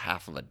a whole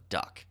half of a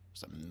duck. It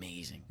was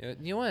amazing. You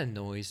know what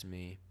annoys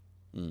me?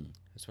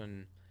 Is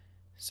when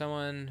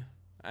someone.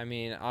 I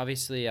mean,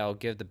 obviously, I'll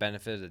give the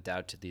benefit of the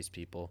doubt to these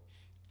people,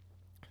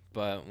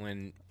 but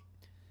when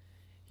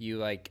you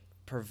like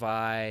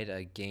provide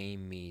a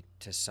game meat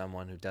to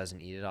someone who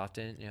doesn't eat it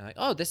often, you're like,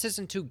 "Oh, this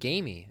isn't too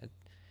gamey."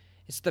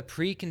 It's the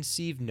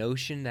preconceived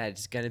notion that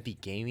it's gonna be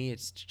gamey.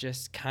 It's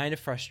just kind of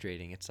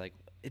frustrating. It's like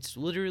it's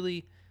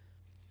literally,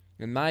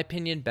 in my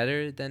opinion,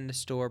 better than the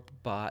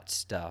store-bought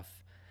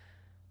stuff,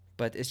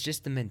 but it's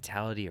just the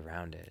mentality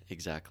around it.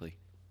 Exactly.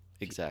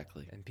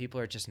 And people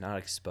are just not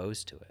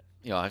exposed to it.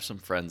 You know, I have some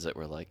friends that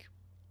were like,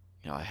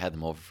 I had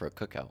them over for a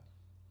cookout.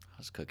 I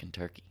was cooking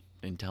turkey.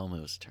 Didn't tell them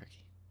it was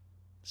turkey.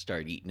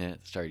 Started eating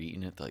it.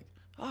 They're like,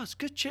 "Oh, it's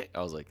good chicken."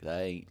 I was like,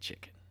 "That ain't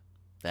chicken.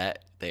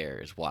 That there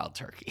is wild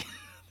turkey."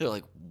 They're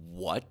like,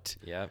 "What?"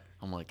 Yep.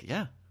 I'm like,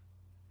 "Yeah."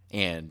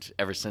 And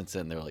ever since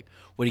then, they're like,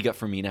 "What do you got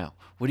for me now?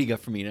 What do you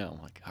got for me now?"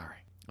 I'm like, "All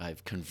right."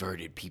 I've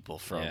converted people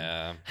from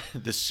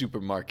the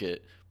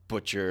supermarket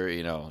butcher,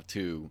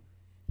 to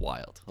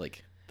wild.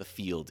 Like, the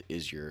field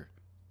is your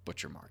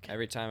butcher market.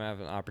 Every time I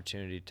have an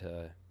opportunity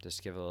to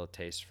just give a little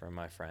taste for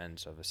my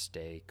friends of a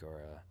steak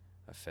or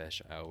a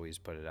fish, I always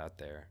put it out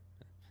there.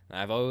 And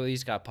I've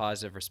always got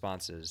positive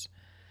responses,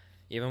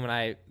 even when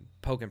I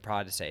poke and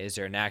prod to say, "Is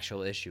there an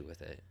actual issue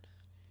with it?"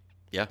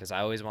 Yeah. Because I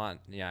always want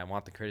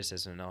the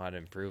criticism to know how to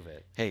improve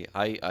it. Hey,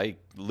 I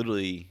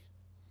literally,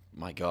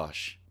 my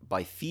gosh,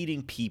 by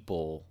feeding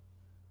people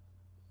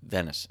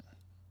venison,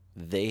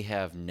 they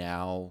have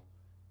now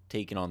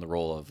taken on the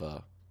role of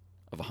a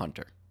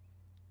hunter.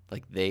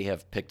 Like, they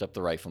have picked up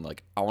the rifle and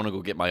like, "I want to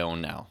go get my own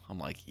now." I'm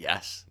like,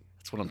 yes,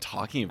 that's what I'm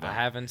talking about. I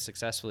haven't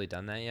successfully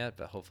done that yet,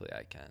 but hopefully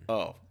I can.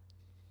 Oh,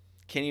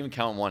 can't even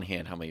count on one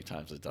hand how many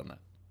times I've done that.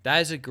 That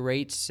is a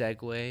great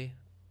segue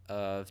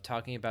of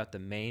talking about the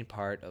main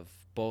part of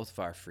both of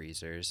our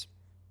freezers.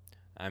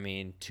 I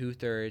mean,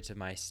 2/3 of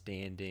my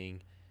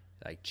standing,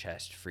 like,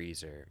 chest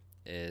freezer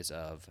is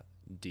of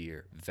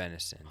deer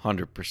venison.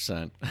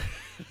 100%.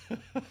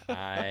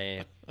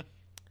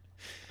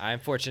 I'm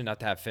fortunate not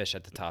to have fish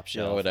at the top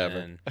shelf. Whatever.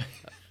 And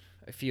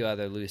a few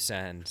other loose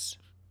ends,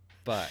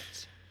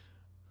 but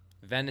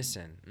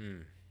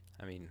venison.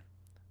 I mean,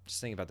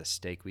 just thinking about the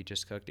steak we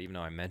just cooked, even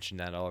though I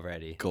mentioned that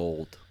already.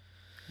 Gold.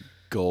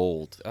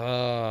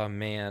 Oh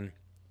man,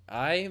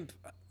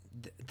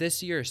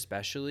 this year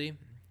especially,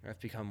 I've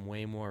become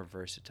way more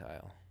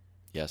versatile.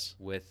 Yes.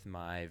 With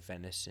my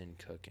venison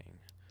cooking.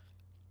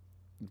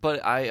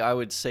 But I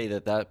would say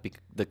that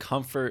the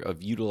comfort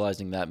of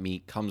utilizing that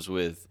meat comes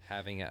with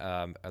having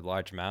a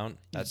large amount.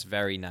 That's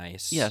very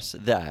nice. Yes,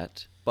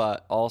 that.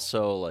 But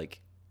also, like,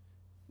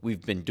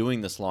 we've been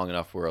doing this long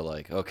enough where we're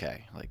like,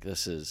 okay, like,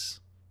 this is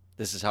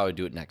how I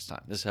do it next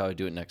time. This is how I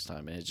do it next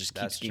time. And it just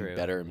keeps getting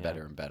better and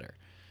better and better.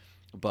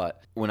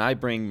 But when I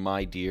bring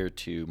my deer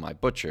to my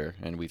butcher,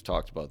 and we've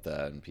talked about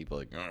that, and people are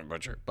like, "Oh,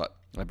 butcher." But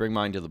I bring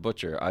mine to the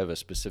butcher, I have a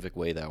specific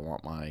way that I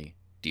want my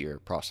deer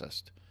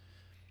processed.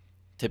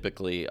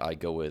 Typically, I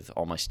go with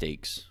all my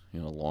steaks,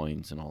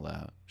 loins and all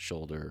that,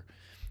 shoulder.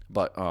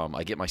 But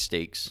I get my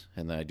steaks,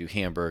 and then I do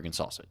hamburger and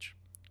sausage.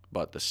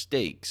 But the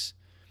steaks,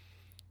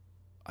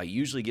 I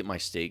usually get my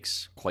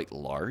steaks quite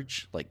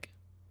large, like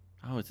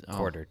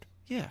quartered.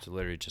 Yeah, it's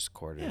literally just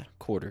quartered. Yeah,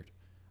 quartered.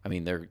 I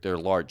mean, they're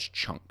large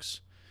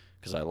chunks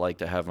because I like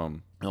to have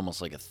them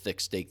almost like a thick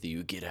steak that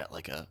you get at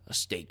like a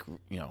steak,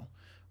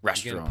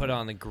 restaurant. You can put it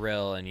on the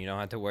grill, and you don't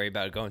have to worry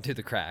about it going through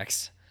the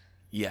cracks.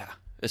 Yeah,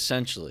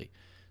 essentially.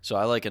 So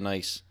I like a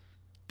nice,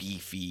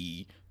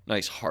 beefy,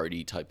 nice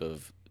hearty type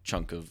of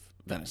chunk of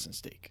venison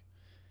steak.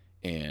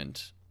 And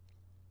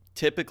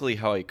typically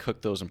how I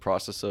cook those and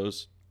process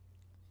those,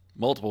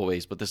 multiple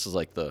ways, but this is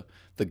like the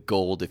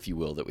gold, if you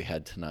will, that we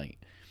had tonight.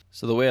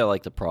 So the way I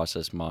like to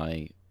process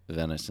my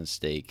venison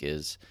steak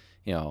is,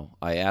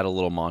 I add a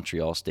little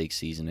Montreal steak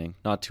seasoning.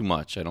 Not too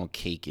much. I don't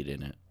cake it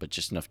in it, but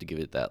just enough to give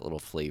it that little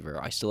flavor.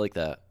 I still like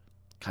that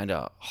kind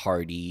of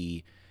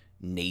hearty,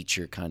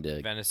 nature kind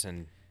of,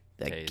 venison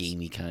that taste.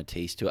 gamey kind of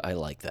taste to it. I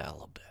like that a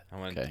little bit.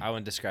 I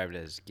wouldn't describe it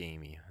as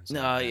gamey. It's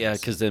No, not yeah,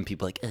 venison. because then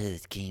people are like,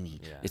 it's gamey.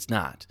 Yeah. It's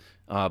not,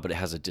 but it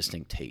has a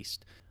distinct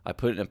taste. I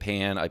put it in a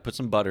pan. I put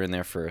some butter in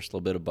there first, a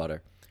little bit of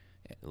butter.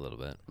 A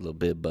little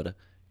bit of butter.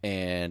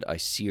 And I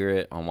sear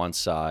it on one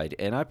side.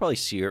 And I probably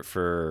sear it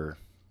for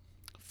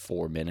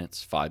 4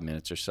 minutes, 5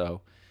 minutes or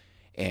so.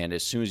 And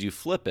as soon as you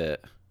flip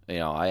it,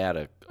 I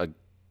add a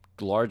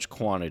large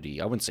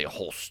quantity. I wouldn't say a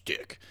whole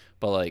stick,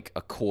 but like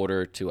a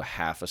quarter to a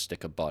half a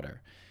stick of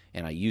butter.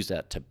 And I use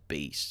that to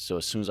baste. So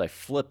as soon as I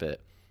flip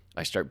it,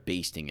 I start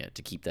basting it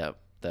to keep that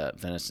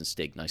venison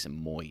steak nice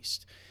and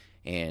moist.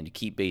 And you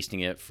keep basting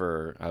it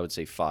for, I would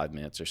say, 5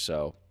 minutes or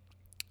so.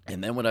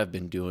 And then what I've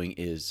been doing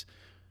is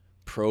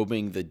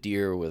probing the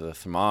deer with a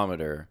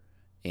thermometer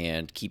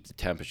and keep the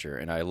temperature.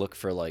 And I look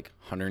for like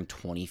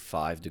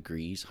 125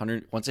 degrees.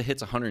 Once it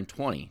hits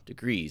 120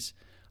 degrees,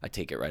 I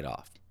take it right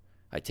off.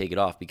 I take it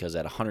off because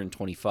at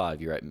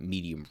 125, you're at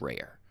medium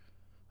rare.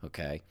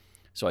 Okay?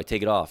 So I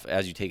take it off.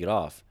 As you take it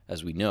off,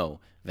 as we know,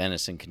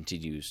 venison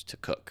continues to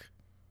cook.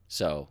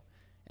 So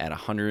at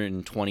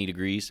 120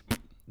 degrees,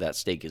 that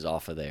steak is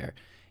off of there.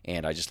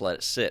 And I just let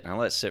it sit. And I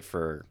let it sit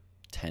for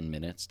 10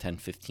 minutes, 10,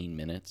 15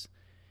 minutes.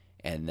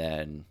 And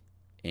then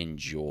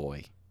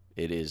enjoy.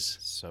 It is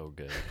so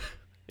good.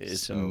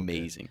 It's so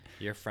amazing.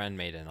 Good. Your friend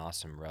made an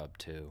awesome rub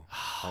too.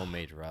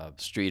 Homemade rub.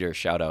 Streeter,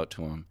 shout out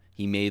to him.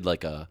 He made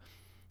like I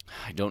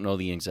don't know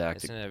the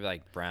exact. Isn't it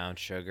like brown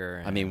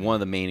sugar? I mean, one of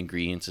the main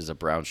ingredients is a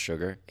brown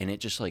sugar, and it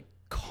just like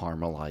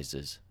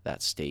caramelizes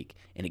that steak,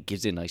 and it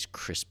gives it a nice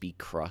crispy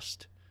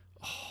crust.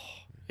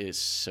 Oh, it is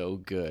so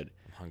good.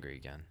 I'm hungry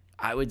again.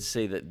 I would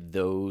say that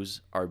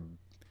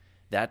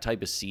that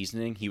type of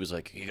seasoning. He was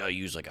like, you gotta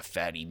use like a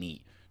fatty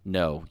meat.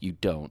 No, you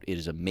don't. It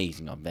is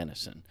amazing on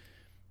venison,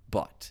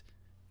 but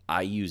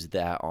I use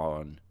that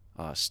on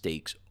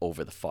steaks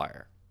over the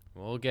fire.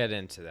 We'll get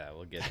into that.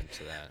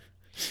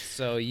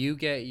 So you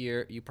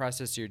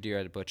process your deer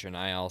at a butcher, and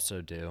I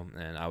also do,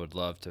 and I would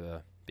love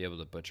to be able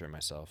to butcher it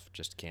myself.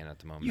 Just can't at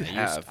the moment.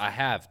 I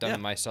have done it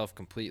myself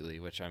completely,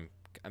 which I'm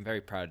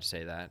very proud to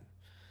say that.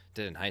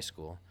 Did it in high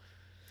school.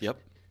 Yep.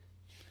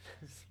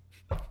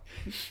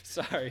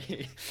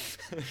 Sorry.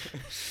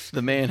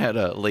 The man had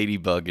a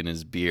ladybug in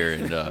his beer,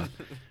 and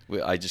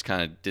I just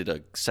kind of did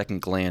a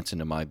second glance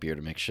into my beer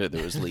to make sure that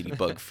it was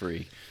ladybug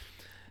free.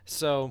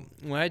 So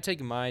when I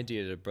take my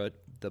deer to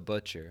the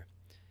butcher,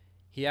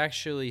 he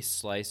actually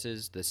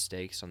slices the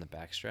steaks on the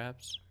back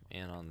straps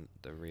and on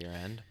the rear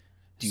end.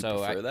 Do you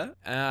prefer that?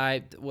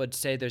 I would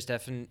say there's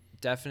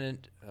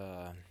definite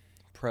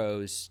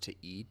pros to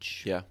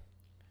each. Yeah.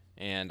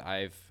 And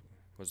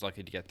was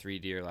lucky to get 3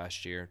 deer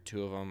last year.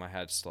 2 of them I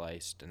had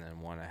sliced, and then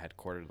 1 I had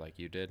quartered like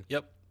you did.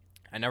 Yep.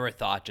 I never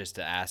thought just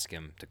to ask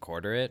him to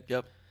quarter it.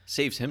 Yep.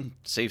 Saves him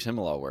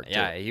a lot of work.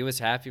 Yeah, too. he was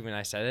happy when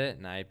I said it,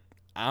 and I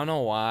don't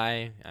know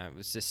why. I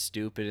was just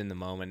stupid in the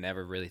moment,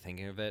 never really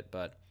thinking of it,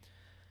 but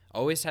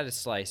always had a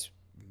slice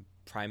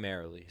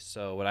primarily.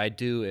 So what I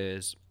do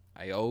is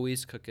I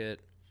always cook it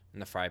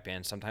in the fry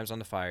pan, sometimes on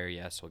the fire.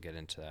 Yes, we'll get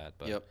into that.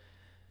 But yep.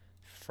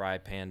 Fry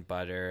pan,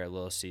 butter, a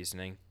little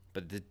seasoning.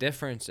 But the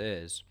difference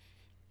is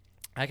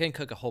I can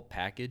cook a whole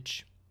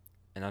package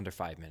in under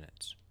 5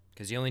 minutes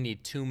because you only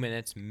need 2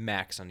 minutes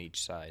max on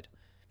each side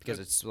because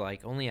it's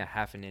like only a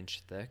half an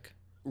inch thick.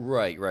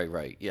 Right.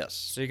 Yes.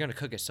 So you're going to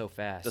cook it so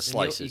fast. The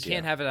slices, you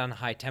can't have it on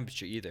high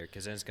temperature either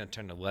because then it's going to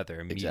turn to leather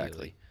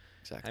immediately.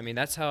 Exactly. I mean,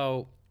 that's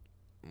how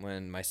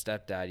when my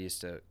stepdad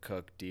used to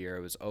cook deer,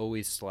 it was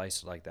always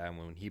sliced like that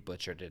when he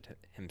butchered it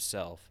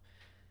himself.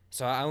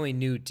 So I only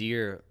knew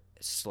deer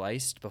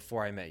sliced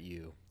before I met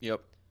you.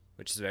 Yep.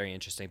 Which is very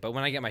interesting. But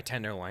when I get my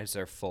tenderloins,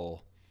 they're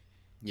full.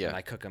 Yeah. And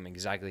I cook them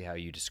exactly how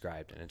you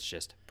described, and it's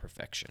just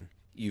perfection.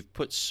 You've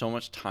put so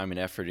much time and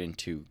effort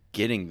into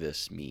getting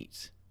this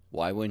meat.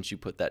 Why wouldn't you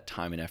put that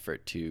time and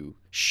effort to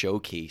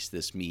showcase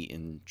this meat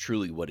and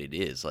truly what it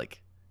is?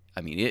 Like,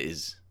 I mean, it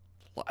is,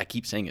 I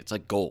keep saying it's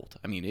like gold.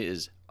 I mean, it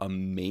is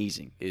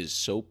amazing. It is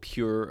so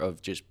pure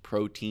of just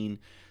protein,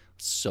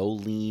 so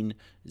lean,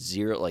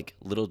 zero, like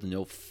little to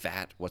no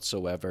fat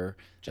whatsoever.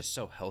 Just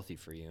so healthy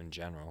for you in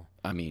general.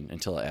 I mean,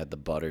 until I add the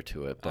butter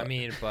to it. But.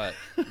 But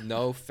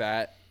no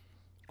fat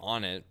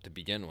on it to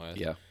begin with.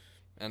 Yeah.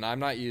 And I'm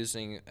not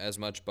using as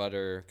much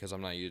butter because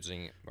I'm not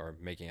using or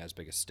making as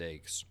big as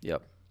steaks.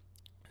 Yep.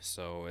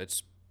 So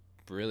it's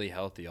really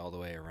healthy all the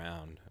way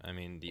around. I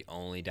mean, the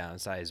only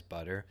downside is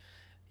butter.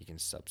 You can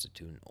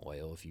substitute an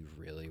oil if you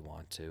really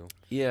want to.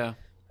 Yeah.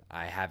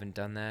 I haven't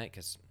done that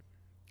because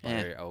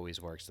butter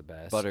always works the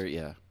best. Butter,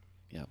 yeah.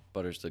 Yeah,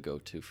 butter's the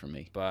go-to for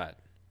me. But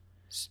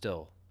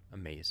still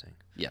amazing.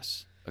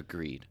 Yes,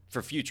 agreed.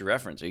 For future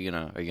reference, are you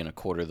gonna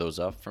quarter those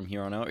up from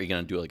here on out? Or are you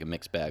gonna do like a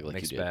mixed bag like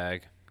you did? Mixed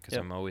bag, because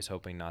I'm always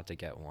hoping not to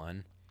get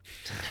one.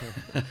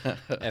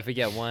 If we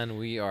get one,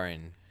 we are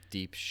in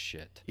deep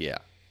shit. Yeah.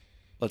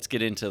 Let's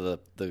get into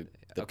the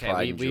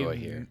pride and joy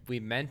here. We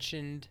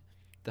mentioned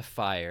the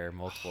fire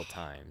multiple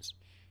times.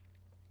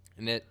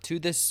 And to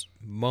this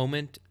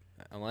moment,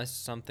 unless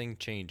something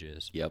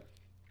changes, Yep.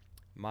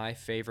 my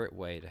favorite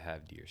way to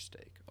have deer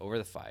steak over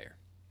the fire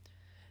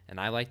and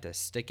I like to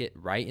stick it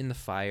right in the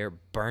fire,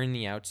 burn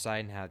the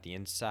outside, and have the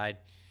inside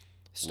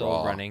still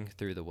Raw. running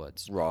through the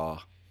woods.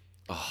 Raw.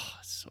 Oh,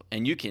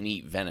 and you can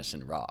eat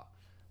venison raw.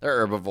 They're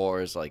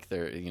herbivores, like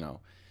they're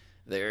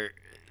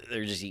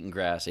just eating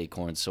grass,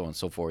 acorns, so on and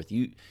so forth.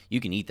 You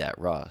can eat that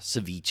raw.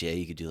 Ceviche,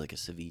 you could do like a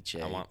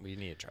ceviche. We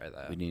need to try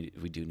that. We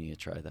do need to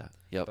try that.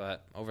 Yep.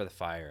 But over the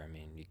fire, I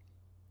mean,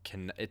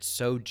 it's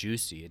so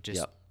juicy. It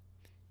just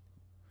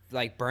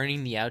like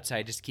burning the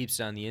outside just keeps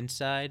it on the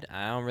inside.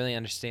 I don't really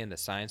understand the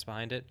science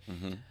behind it,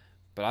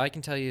 but I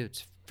can tell you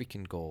it's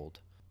freaking gold.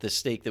 The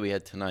steak that we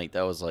had tonight,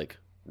 that was like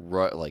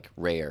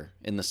rare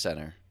in the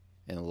center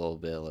and a little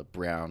bit of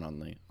brown on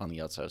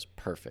the outside. Was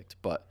perfect.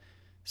 But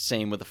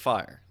same with the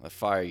fire. The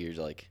fire, you're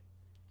like,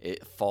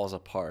 it falls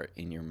apart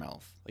in your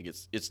mouth. Like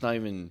it's not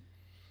even.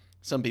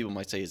 Some people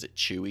might say, is it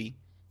chewy?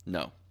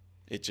 No,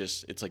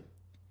 it's like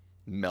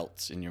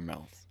melts in your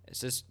mouth.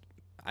 It's just,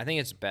 I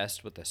think it's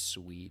best with a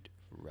sweet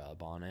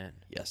rub on it.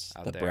 Yes,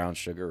 out the there. brown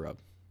sugar rub.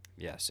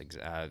 Yes,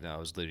 I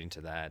was alluding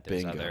to that.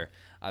 There's Bingo.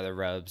 other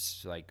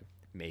rubs like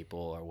maple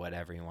or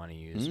whatever you want to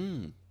use.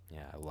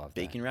 Yeah, I love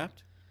Bacon that.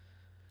 wrapped.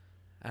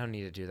 I don't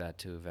need to do that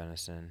to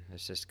venison.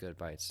 It's just good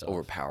by itself.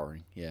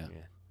 Overpowering. Yeah.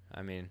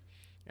 I mean,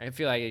 I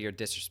feel like you're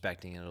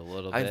disrespecting it a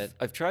little bit.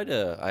 I've tried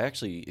to. I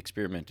actually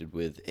experimented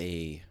with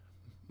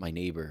my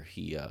neighbor.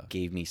 He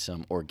gave me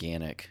some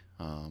organic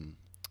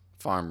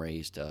farm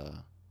raised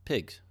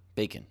pigs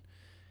bacon,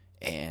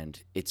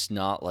 and it's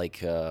not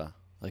like a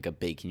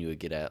bacon you would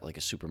get at like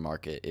a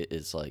supermarket. It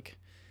is like,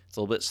 it's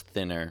a little bit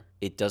thinner.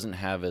 It doesn't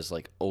have as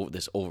like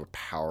this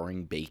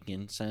overpowering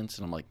bacon sense.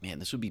 And I'm like, man,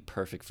 this would be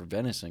perfect for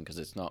venison because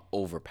it's not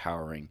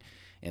overpowering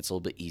and it's a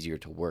little bit easier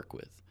to work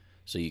with.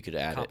 So you could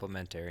add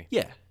Complimentary.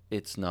 Yeah,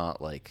 it's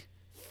not like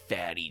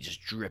fatty,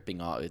 just dripping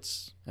off.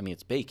 It's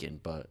bacon,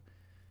 but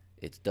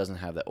it doesn't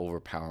have that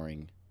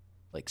overpowering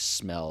like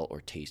smell or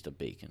taste of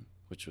bacon,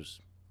 which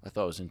I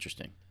thought was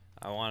interesting.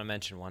 I want to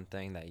mention one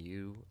thing that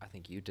I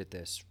think you did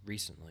this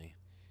recently.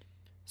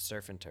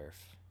 Surf and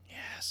turf.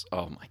 Yes.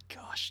 Oh my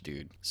gosh,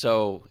 dude.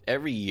 So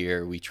every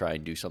year we try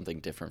and do something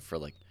different for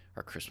like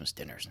our Christmas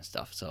dinners and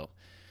stuff. So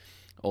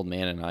old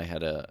man and I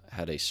had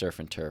a surf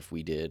and turf.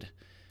 We did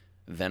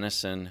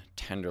venison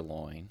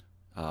tenderloin,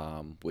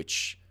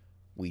 which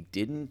we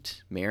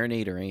didn't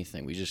marinate or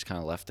anything. We just kind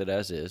of left it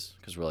as is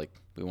because we're like,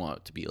 we want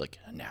it to be like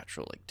a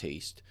natural like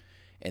taste.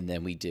 And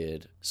then we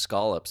did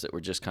scallops that were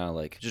just kind of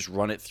like, just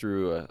run it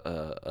through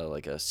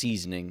a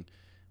seasoning,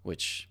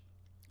 which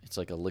it's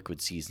like a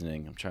liquid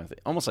seasoning. I'm trying to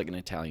think, almost like an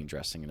Italian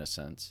dressing in a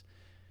sense,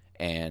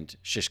 and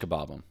shish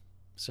kebab them.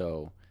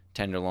 So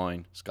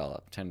tenderloin,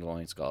 scallop,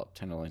 tenderloin, scallop,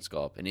 tenderloin,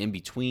 scallop. And in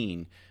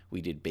between, we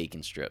did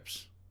bacon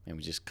strips, and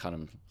we just cut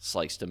them,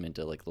 sliced them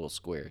into like little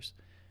squares.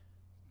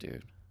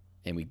 Dude.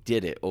 And we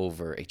did it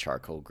over a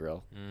charcoal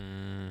grill.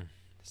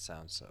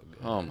 Sounds so good.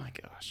 Oh my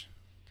gosh.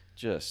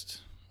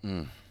 Just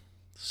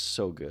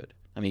so good.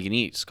 I mean, you can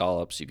eat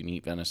scallops, you can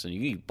eat venison, you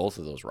can eat both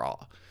of those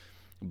raw.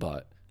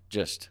 But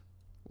just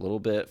a little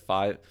bit,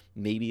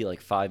 maybe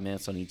like 5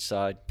 minutes on each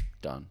side,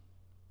 done.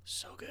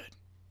 So good.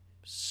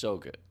 So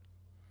good.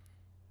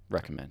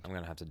 Recommend. I'm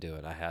going to have to do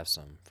it. I have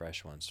some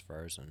fresh ones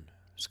frozen.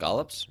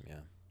 Scallops? Yeah.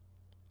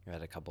 I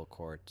had a couple of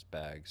quarts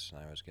bags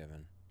I was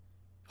given.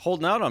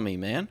 Holding out on me,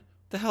 man.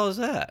 The hell is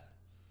that?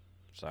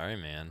 Sorry,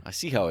 man. I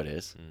see how it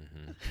is.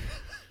 Mm-hmm.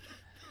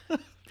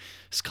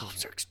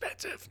 Scallops are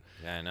expensive.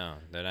 Yeah, I know.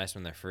 They're nice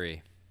when they're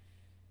free.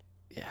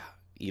 Yeah.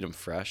 Eat them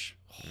fresh.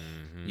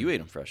 Mm-hmm. You ate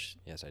them fresh.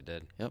 Yes, I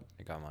did. Yep.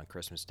 I got them on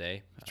Christmas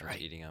Day. That's I was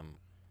right. eating them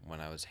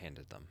when I was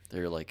handed them.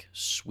 They're like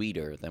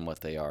sweeter than what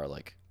they are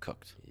like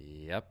cooked.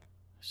 Yep.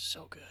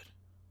 So good.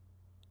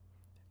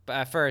 But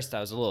at first,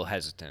 I was a little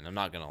hesitant. I'm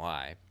not going to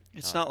lie.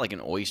 It's not like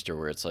an oyster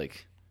where it's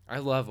like, I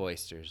love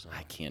oysters.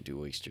 I can't do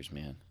oysters,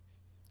 man.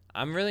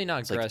 I'm really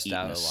not It's grossed like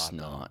out eating a lot.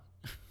 snot.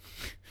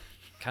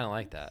 Kind of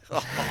like that.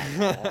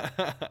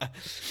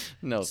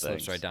 No Slips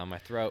thanks. right down my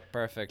throat.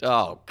 Perfect.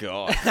 Oh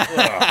god.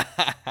 Ugh.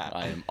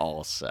 I am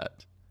all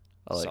set.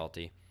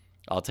 Salty.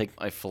 I'll take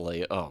my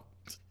fillet. Oh,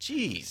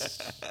 jeez.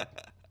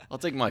 I'll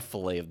take my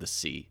fillet of the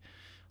sea.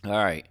 All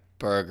right,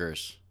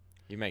 burgers.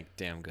 You make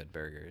damn good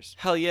burgers.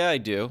 Hell yeah, I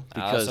do.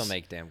 I Because also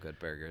make damn good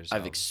burgers.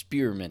 I've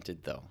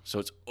experimented though, so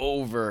it's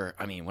over.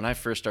 I mean, when I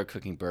first started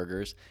cooking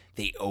burgers,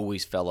 they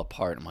always fell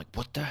apart. I'm like,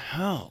 what the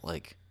hell?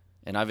 Like,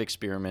 and I've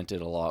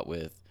experimented a lot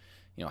with,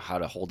 how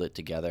to hold it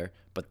together.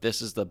 But this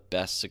is the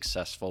best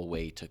successful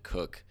way to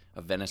cook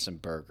a venison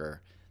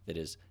burger that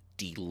is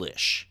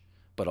delish,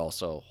 but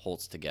also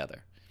holds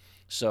together.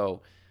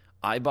 So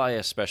I buy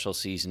a special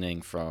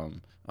seasoning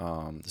from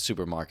the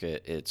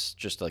supermarket. It's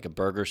just like a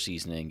burger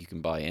seasoning. You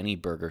can buy any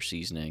burger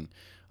seasoning.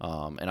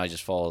 And I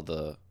just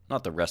follow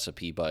not the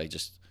recipe, but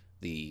just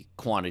the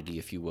quantity,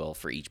 if you will,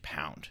 for each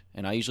pound.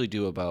 And I usually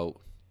do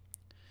about,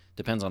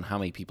 depends on how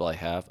many people I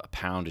have, 1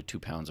 pound to 2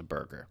 pounds of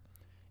burger.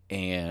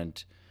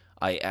 And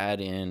I add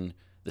in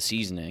the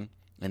seasoning,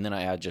 and then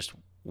I add just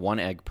 1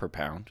 egg per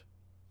pound.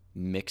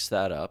 Mix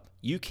that up.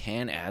 You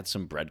can add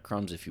some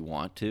breadcrumbs if you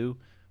want to,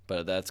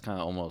 but that's kind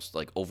of almost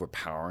like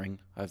overpowering,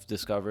 I've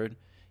discovered.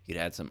 You You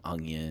could add some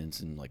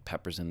onions and like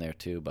peppers in there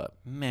too, but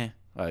meh.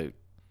 I've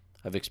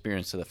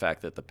experienced the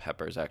fact that the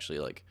peppers actually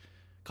like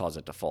cause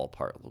it to fall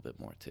apart a little bit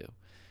more too.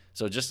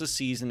 So just the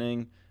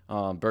seasoning,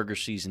 burger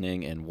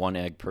seasoning, and 1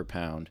 egg per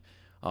pound.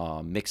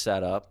 Mix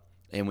that up,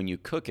 and when you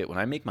cook it, when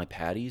I make my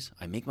patties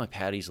a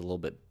little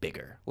bit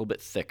bigger, a little bit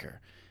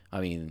thicker.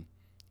 I mean,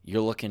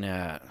 you're looking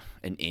at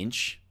an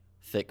inch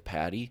thick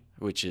patty,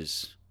 which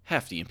is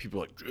hefty, and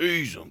people are like,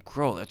 "Jeez,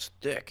 crow, that's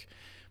thick."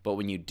 But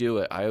when you do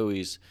it,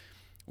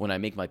 when I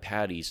make my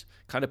patties,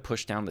 kind of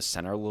push down the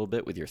center a little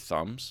bit with your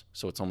thumbs,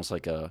 so it's almost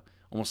like a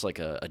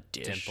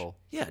dish. Dimple.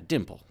 Yeah,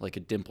 dimple, like a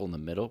dimple in the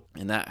middle,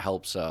 and that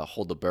helps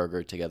hold the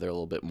burger together a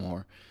little bit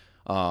more,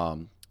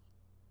 and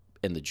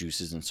the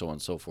juices and so on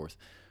and so forth.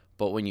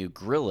 But when you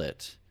grill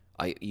it,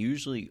 I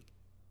usually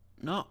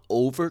not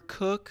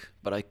overcook,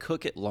 but I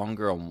cook it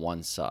longer on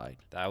one side.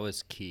 That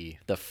was key.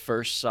 The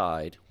first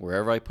side,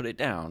 wherever I put it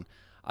down,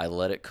 I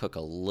let it cook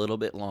a little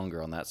bit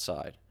longer on that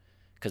side,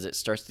 because it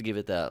starts to give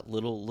it that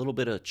little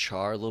bit of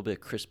char, a little bit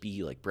of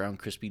crispy, like brown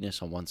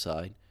crispiness on one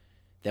side.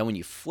 Then when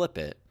you flip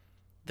it,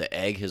 the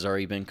egg has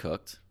already been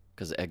cooked,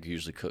 because the egg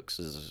usually cooks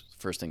is the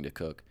first thing to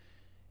cook,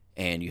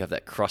 and you have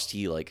that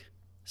crusty like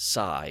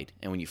side.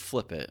 And when you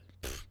flip it,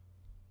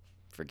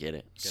 forget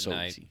it. Good so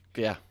night. Easy.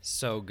 Yeah.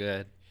 So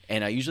good.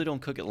 And I usually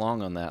don't cook it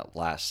long on that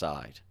last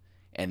side,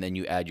 and then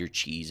you add your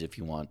cheese if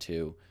you want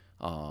to.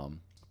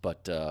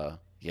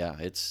 Yeah,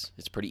 it's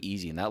pretty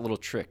easy, and that little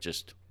trick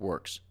just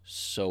works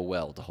so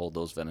well to hold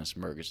those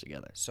venison burgers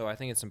together. So I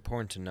think it's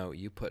important to note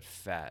you put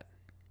fat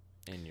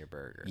in your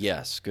burger.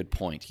 Yes, good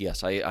point.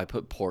 Yes, I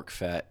put pork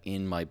fat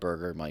in my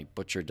burger. My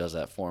butcher does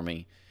that for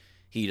me.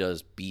 He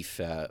does beef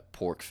fat,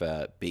 pork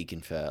fat,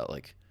 bacon fat.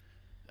 Like,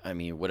 I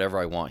mean, whatever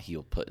I want,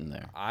 he'll put in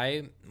there.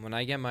 When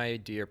I get my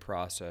deer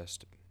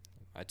processed,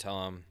 I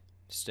tell him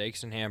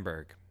steaks and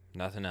hamburg,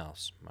 nothing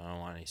else. I don't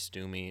want any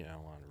stew meat. I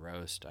don't want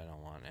roast. I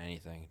don't want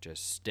anything.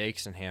 Just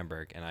steaks and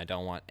hamburg, and I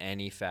don't want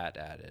any fat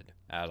added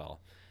at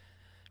all.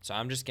 So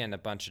I'm just getting a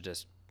bunch of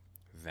just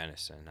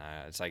venison.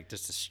 It's like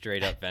just a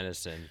straight up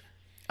venison.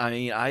 I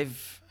mean,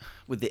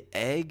 with the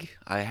egg,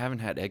 I haven't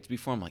had eggs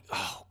before. I'm like,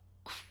 oh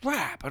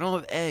crap, I don't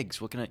have eggs.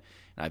 What can I?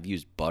 And I've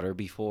used butter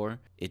before.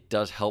 It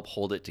does help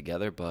hold it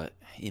together, but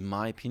in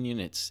my opinion,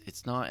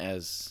 it's not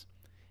as.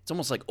 It's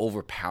almost like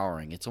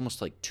overpowering. It's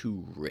almost like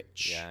too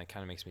rich. Yeah, it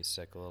kind of makes me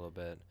sick a little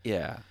bit.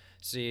 Yeah.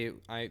 See,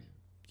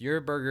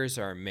 your burgers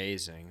are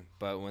amazing,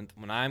 but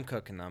when I'm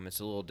cooking them, it's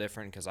a little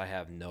different because I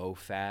have no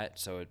fat,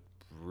 so it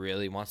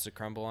really wants to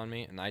crumble on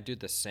me. And I do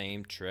the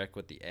same trick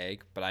with the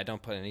egg, but I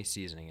don't put any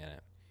seasoning in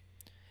it.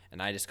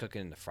 And I just cook it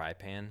in the fry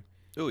pan.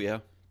 Oh, yeah.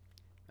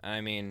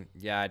 I mean,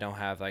 yeah, I don't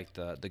have like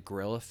the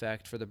grill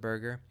effect for the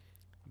burger,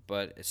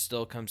 but it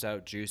still comes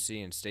out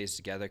juicy and stays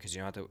together because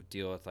you don't have to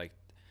deal with like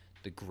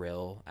the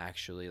grill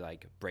actually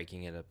like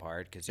breaking it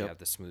apart because you have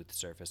the smooth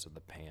surface of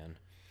the pan,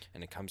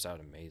 and it comes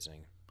out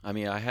amazing. I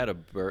mean, I had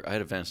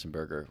a venison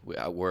burger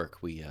at work.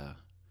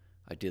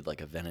 I did like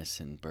a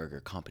venison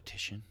burger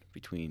competition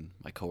between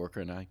my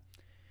coworker and I,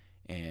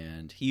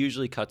 and he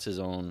usually cuts his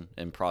own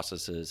and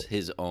processes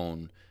his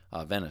own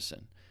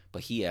venison,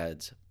 but he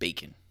adds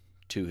bacon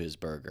to his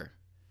burger,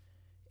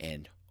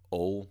 and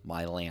oh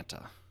my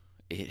Lanta,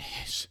 it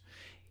is.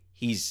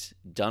 He's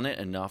done it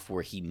enough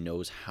where he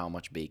knows how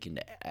much bacon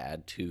to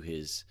add to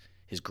his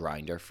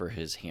grinder for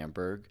his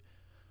hamburg.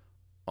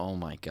 Oh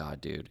my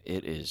god, dude,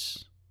 it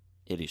is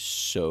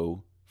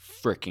so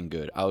freaking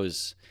good.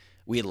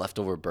 We had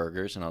leftover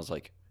burgers, and I was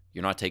like,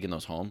 "You're not taking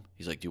those home?"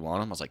 He's like, "Do you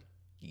want them?" I was like,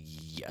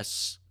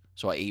 "Yes."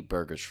 So I ate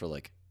burgers for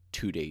like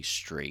 2 days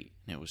straight,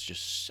 and it was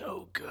just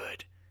so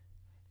good,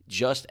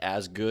 just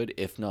as good,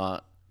 if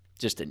not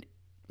just a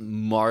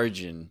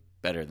margin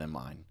better than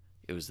mine.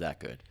 It was that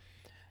good.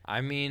 I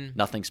mean,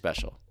 nothing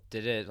special.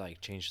 Did it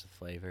like change the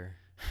flavor?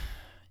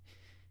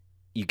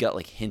 You got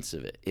like hints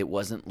of it. It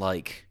wasn't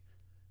like,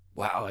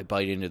 wow, I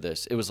bite into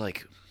this. It was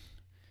like,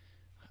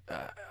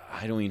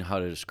 I don't even know how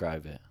to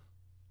describe it.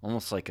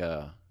 Almost like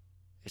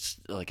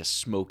it's like a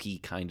smoky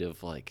kind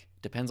of like,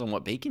 depends on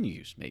what bacon you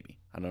use, maybe.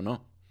 I don't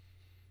know.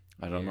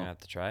 You're gonna have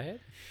to try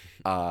it?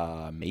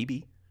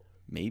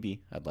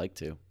 Maybe. I'd like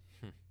to.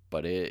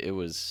 But it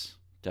was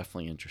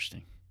definitely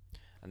interesting.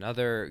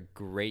 Another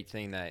great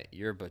thing that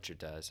your butcher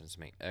does is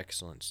make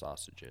excellent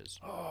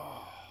sausages.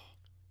 Oh.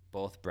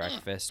 Both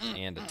breakfast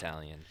and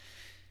Italian.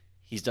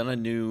 He's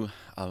done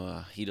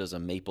he does a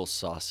maple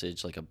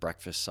sausage, like a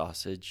breakfast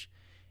sausage.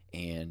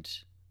 And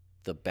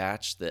the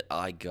batch that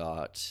I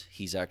got,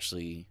 he's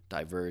actually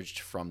diverged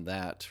from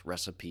that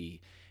recipe,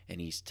 and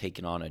he's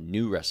taken on a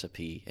new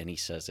recipe, and he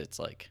says it's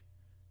like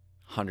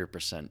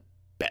 100%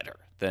 better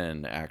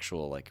than the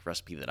actual like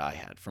recipe that I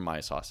had for my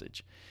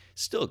sausage.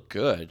 Still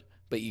good.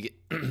 But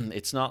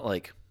it's not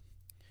like,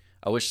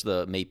 I wish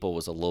the maple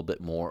was a little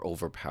bit more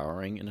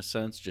overpowering in a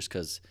sense, just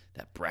because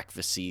that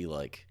breakfasty,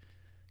 like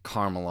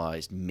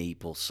caramelized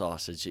maple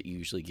sausage that you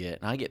usually get.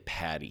 And I get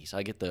patties.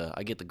 I get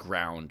the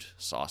ground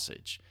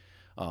sausage.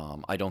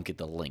 I don't get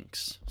the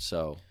links.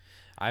 So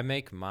I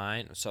make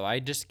mine. So I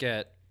just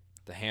get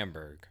the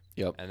hamburg.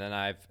 Yep. And then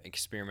I've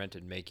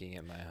experimented making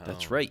it my home.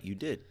 That's right. You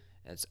did.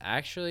 It's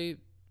actually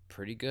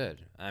pretty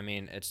good. I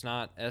mean, it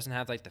doesn't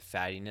have like the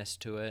fattiness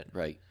to it,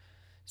 Right.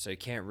 so you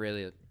can't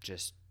really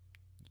just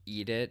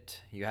eat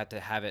it. You have to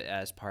have it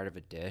as part of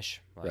a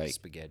dish, like Right.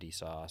 spaghetti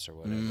sauce or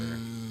whatever.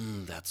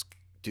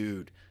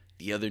 Dude,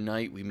 the other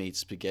night we made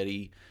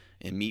spaghetti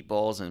and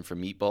meatballs, and for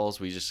meatballs,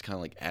 we just kind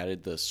of like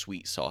added the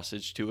sweet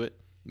sausage to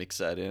it, mix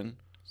that in.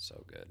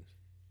 So good.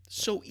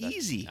 So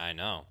easy. I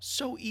know.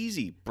 So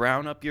easy.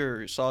 Brown up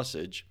your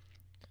sausage,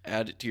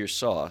 add it to your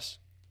sauce.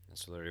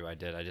 That's literally what I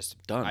did.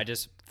 Done. I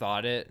just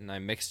thought it and I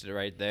mixed it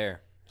right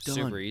there. Done.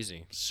 Super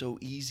easy. So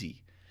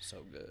easy.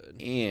 So good.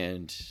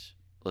 And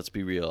let's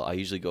be real, I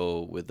usually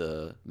go with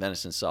the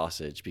venison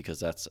sausage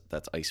because that's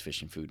ice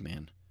fishing food,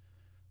 man.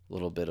 A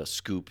little bit of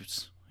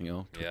scoops,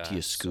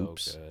 tortilla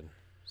scoops. So good.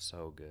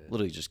 So good.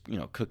 Literally just,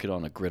 cook it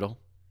on a griddle,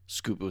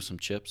 scoop it with some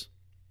chips.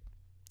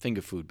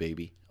 Finger food,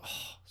 baby.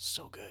 Oh,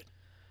 so good.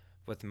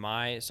 With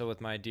my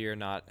deer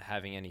not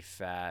having any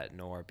fat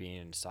nor being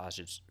in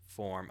sausage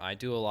form, I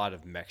do a lot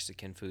of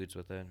Mexican foods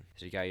with it.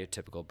 So you got your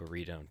typical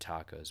burrito and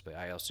tacos, but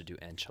I also do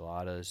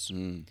enchiladas,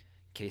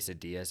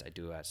 quesadillas. I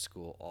do at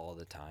school all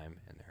the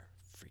time, and they're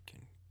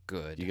freaking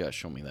good. You gotta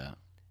show me that.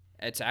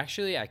 It's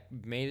actually, I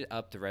made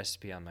up the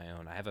recipe on my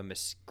own. I have a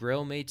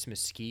Grill Mates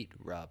mesquite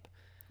rub.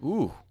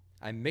 Ooh.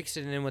 I mix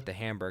it in with the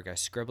Hamburg. I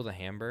scribble the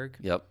Hamburg.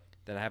 Yep.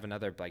 Then I have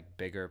another like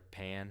bigger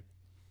pan.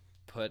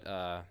 Put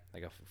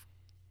like a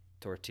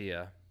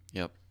tortilla.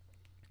 Yep.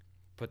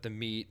 Put the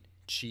meat,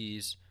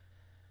 cheese,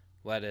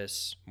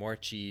 lettuce, more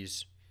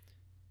cheese,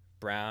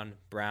 brown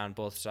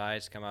both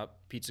sides, come up,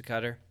 pizza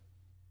cutter.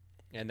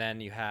 And then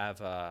you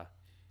have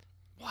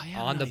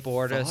on the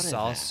border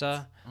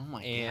salsa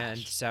and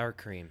sour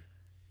cream.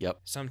 Yep.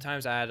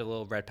 Sometimes I add a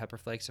little red pepper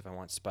flakes if I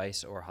want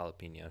spice or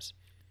jalapenos.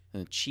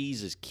 And the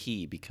cheese is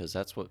key because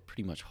that's what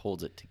pretty much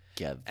holds it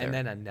together. And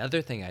then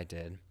another thing I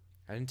didn't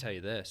tell you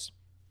this.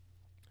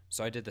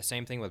 So I did the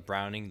same thing with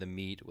browning the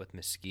meat with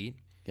mesquite.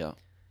 Yeah.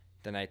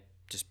 Then I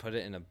just put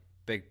it in a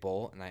big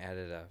bowl and I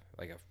added a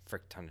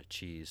frick ton of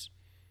cheese.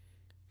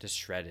 Just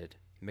shredded.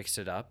 Mix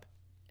it up.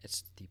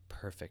 It's the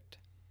perfect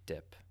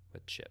dip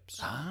with chips.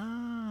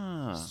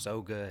 Ah.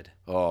 So good.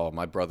 Oh,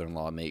 my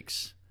brother-in-law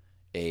makes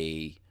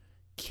a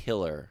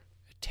killer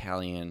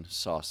Italian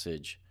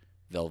sausage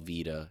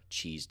Velveeta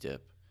cheese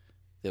dip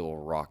that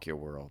will rock your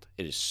world.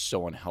 It is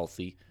so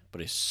unhealthy, but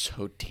it's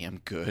so damn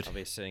good. I'll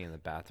be sitting in the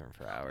bathroom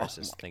for hours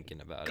just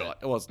thinking about it.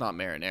 Well, it's not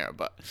marinara,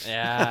 but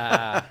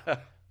yeah,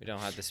 we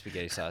don't have the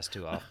spaghetti sauce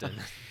too often.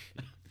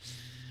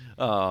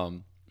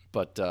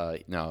 But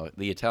no,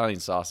 the Italian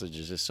sausage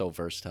is just so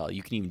versatile.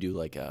 You can even do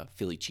like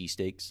Philly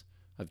cheesesteaks.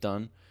 I've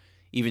done,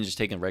 even just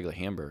taking a regular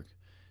hamburger,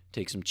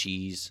 take some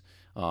cheese,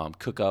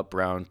 cook up,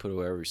 brown, put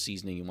whatever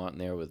seasoning you want in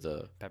there with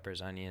the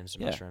peppers, onions,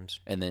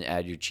 mushrooms, and then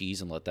add your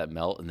cheese and let that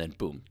melt, and then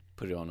boom,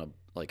 put it on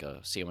a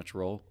sandwich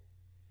roll.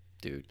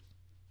 Dude,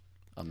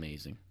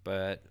 amazing.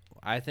 But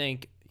I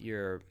think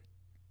your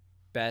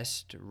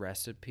best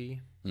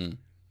recipe,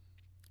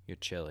 your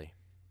chili.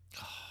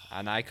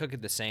 And I cook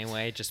it the same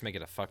way, just make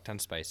it a fuck ton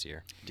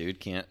spicier. Dude,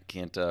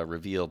 can't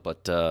reveal,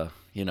 but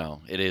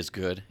it is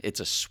good. It's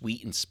a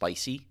sweet and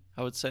spicy,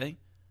 I would say.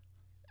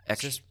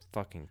 It's just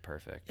fucking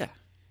perfect. Yeah.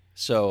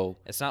 So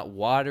it's not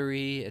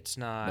watery. It's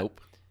not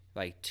nope.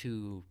 Like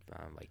too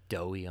like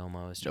doughy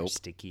almost or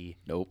sticky.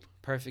 Nope.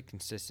 Perfect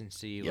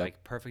consistency,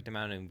 like perfect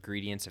amount of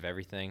ingredients of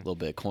everything. A little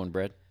bit of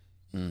cornbread.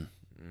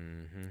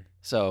 Mm-hmm.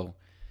 So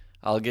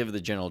I'll give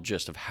the general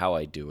gist of how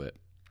I do it.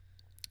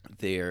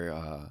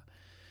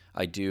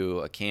 I do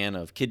a can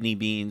of kidney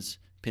beans,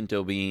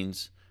 pinto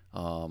beans.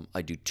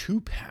 I do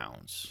 2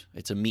 pounds.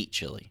 It's a meat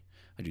chili.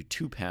 I do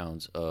 2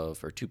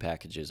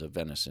 packages of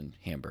venison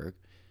Hamburg.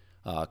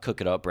 Cook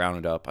it up, brown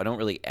it up. I don't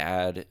really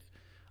add.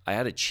 I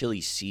add a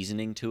chili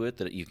seasoning to it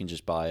that you can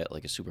just buy at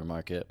like a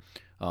supermarket,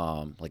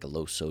 like a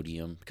low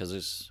sodium, because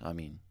there's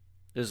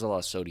a lot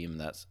of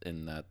sodium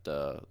in that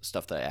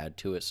stuff that I add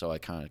to it. So I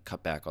kind of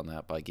cut back on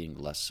that by getting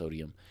less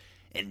sodium,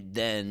 and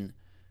then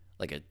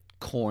like a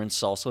corn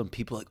salsa. And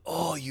people are like,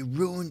 oh, you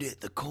ruined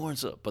it, the corn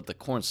salsa. But the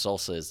corn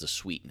salsa is the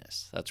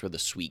sweetness. That's where the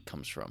sweet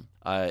comes from.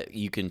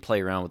 You can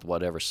play around with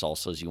whatever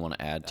salsas you want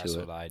to add to it.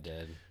 That's what I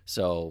did.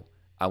 So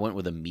I went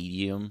with a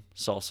medium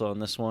salsa on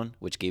this one,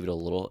 which gave it a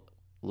little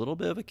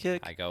bit of a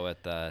kick. I go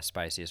with the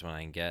spiciest one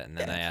I can get, and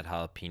then I add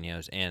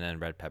jalapenos and then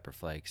red pepper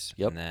flakes.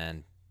 Yep. And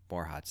then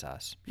more hot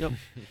sauce. Yep.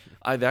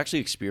 I've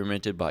actually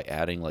experimented by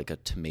adding like a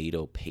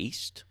tomato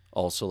paste,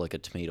 also like a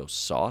tomato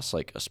sauce,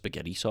 like a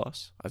spaghetti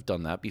sauce. I've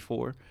done that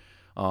before.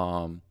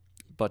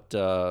 But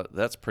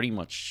that's pretty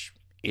much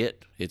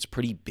it. It's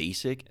pretty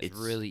basic. It's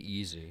really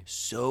easy.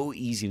 So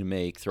easy to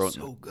make.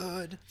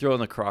 Good. Throw it in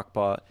the crock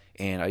pot,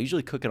 and I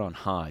usually cook it on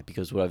high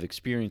because what I've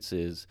experienced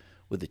is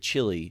with the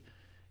chili,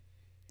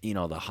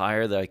 the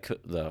higher that I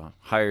cook, the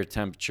higher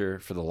temperature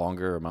for the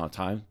longer amount of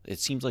time. It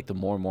seems like the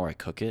more and more I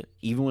cook it,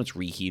 even when it's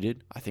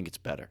reheated, I think it's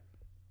better.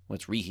 When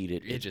it's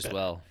reheated, it's just better.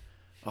 well.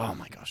 Oh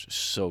my gosh, it's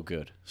so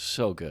good,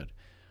 so good.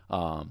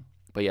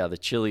 But yeah, the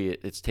chili,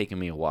 it's taken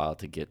me a while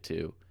to get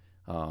to.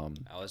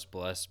 I was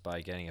blessed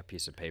by getting a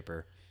piece of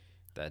paper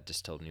that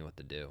just told me what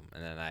to do,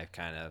 and then I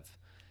kind of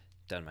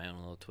done my own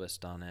little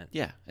twist on it.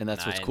 Yeah, and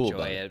that's And what's I cool enjoy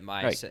about it.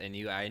 Right.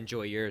 I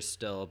enjoy yours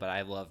still, but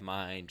I love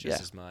mine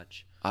just as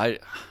much. I,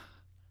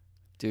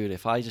 dude,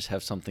 if I just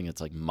have something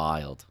that's like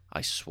mild,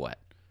 I sweat.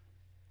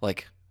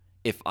 Like,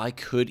 if I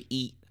could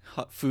eat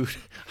hot food,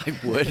 I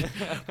would.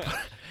 But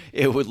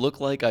it would look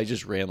like I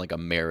just ran like a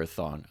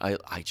marathon.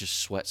 I just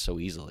sweat so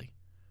easily.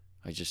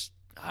 I don't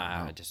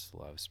know. I just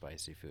love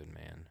spicy food,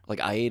 man.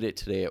 Like, I ate it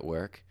today at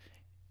work.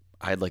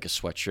 I had like a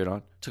sweatshirt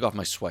on. Took off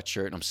my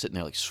sweatshirt and I'm sitting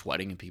there like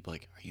sweating, and people are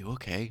like, "Are you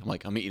okay?" I'm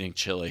like, "I'm eating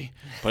chili,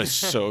 but it's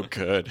so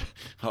good."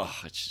 Oh,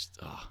 it's just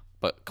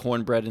But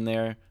cornbread in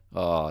there,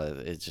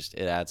 it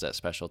adds that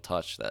special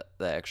touch, that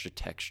extra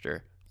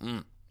texture.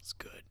 It's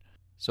good.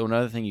 So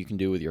another thing you can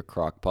do with your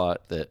crock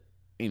pot that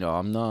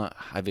I've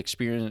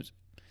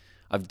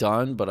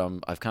done, but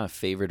I've kind of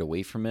favored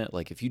away from it.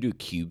 Like if you do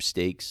cube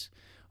steaks,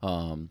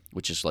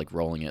 which is like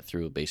rolling it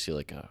through basically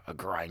like a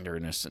grinder,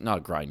 not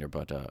a grinder,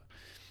 but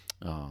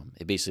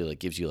it basically like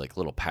gives you like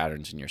little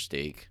patterns in your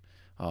steak.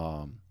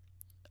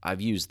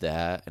 I've used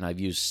that, and I've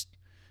used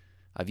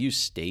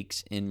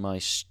steaks in my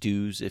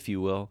stews, if you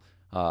will.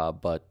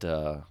 But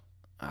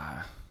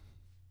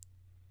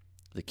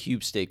the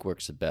cube steak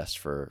works the best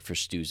for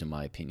stews, in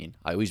my opinion.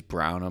 I always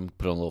brown them,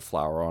 put a little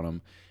flour on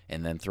them,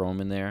 and then throw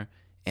them in there.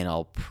 And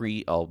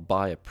I'll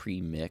buy a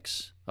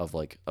pre-mix of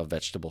like a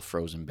vegetable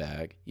frozen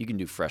bag. You can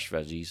do fresh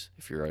veggies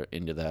if you're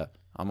into that.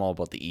 I'm all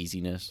about the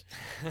easiness,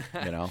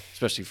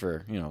 especially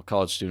for,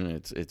 college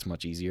student, it's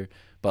much easier.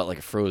 But like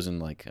a frozen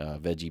like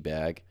veggie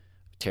bag,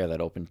 tear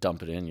that open,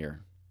 dump it in,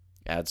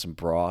 add some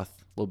broth,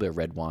 a little bit of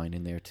red wine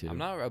in there too. I'm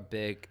not a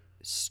big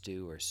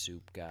stew or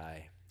soup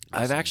guy.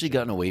 I've actually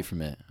gotten away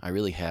from it. I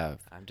really have.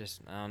 I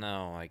don't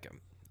know, like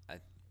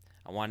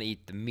I want to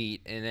eat the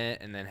meat in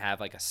it and then have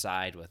like a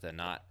side with it,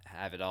 not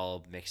have it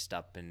all mixed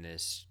up in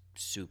this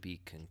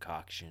soupy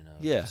concoction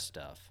of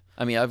stuff.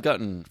 I mean, I've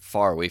gotten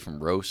far away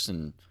from roast,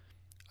 and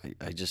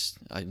I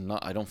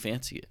don't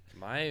fancy it.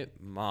 My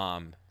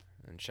mom,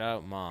 and shout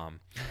out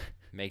mom,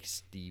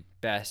 makes the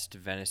best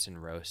venison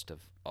roast of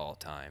all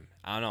time.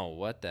 I don't know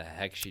what the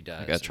heck she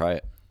does. I gotta try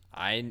it.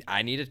 I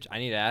need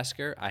to ask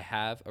her. I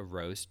have a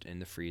roast in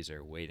the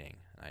freezer waiting.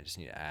 I just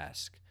need to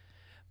ask.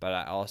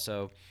 But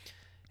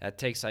that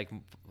takes like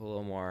a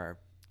little more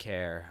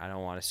care. I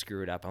don't want to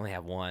screw it up. I only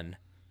have one.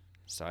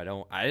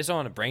 So I just don't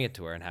want to bring it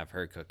to her and have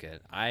her cook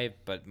it.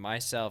 But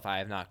myself, I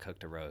have not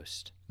cooked a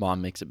roast.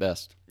 Mom makes it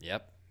best.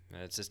 Yep.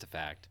 It's just a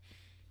fact.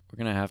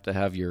 We're going to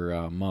have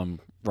your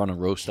mom run a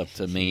roast up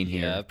to Maine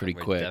here pretty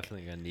quick. We're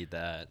definitely going to need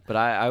that. But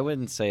I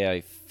wouldn't say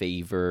I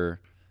favor,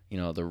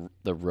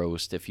 the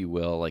roast, if you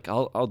will. Like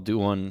I'll do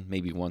one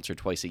maybe once or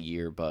twice a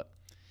year, but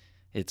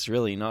it's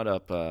really not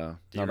up. Do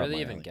you really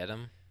even get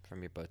them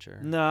from your butcher?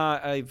 Nah,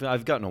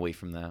 I've gotten away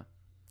from that.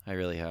 I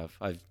really have.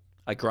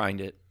 I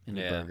grind it in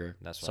a burger.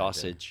 That's what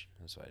sausage.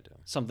 That's what I do.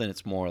 Something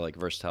that's more like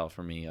versatile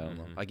for me. I don't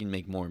know. I can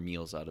make more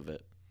meals out of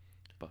it.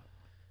 But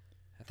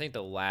I think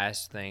the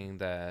last thing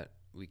that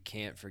we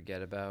can't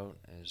forget about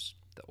is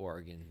the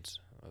organs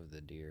of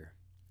the deer.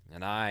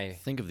 And I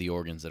think of the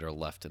organs that are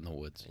left in the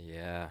woods.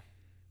 Yeah.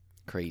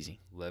 Crazy.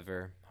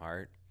 Liver,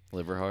 heart.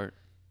 Liver, heart.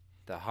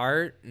 The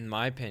heart, in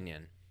my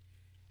opinion,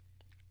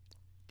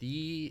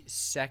 the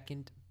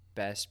second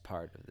best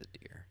part of the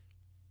deer.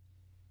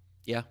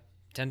 Yeah.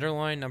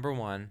 Tenderloin, number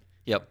one.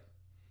 Yep.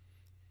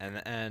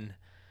 And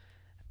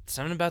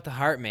something about the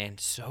heart, man,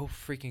 so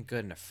freaking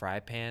good in a fry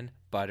pan,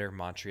 butter,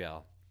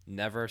 Montreal.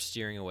 Never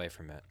steering away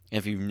from it.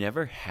 If you've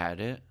never had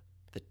it,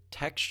 the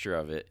texture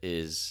of it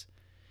it's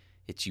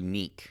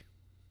unique.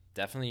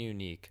 Definitely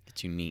unique.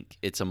 It's unique.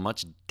 It's a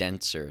much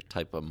denser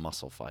type of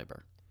muscle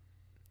fiber.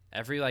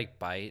 Every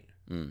bite,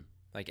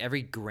 like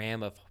every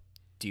gram of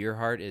deer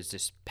heart is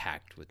just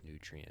packed with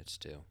nutrients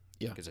too.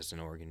 Yeah. Because it's an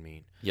organ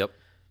meat. Yep.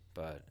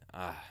 But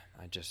I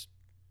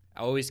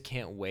always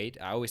can't wait.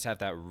 I always have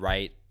that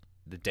right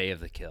the day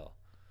of the kill.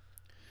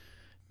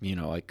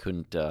 I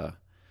couldn't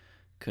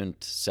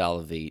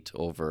salivate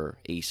over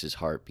Ace's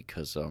heart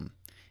because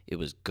it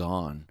was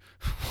gone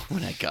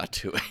when I got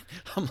to it.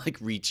 I'm like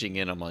reaching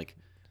in. I'm like,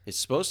 it's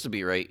supposed to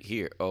be right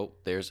here. Oh,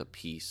 there's a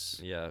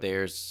piece. Yeah.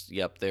 There's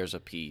a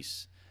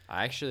piece.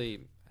 I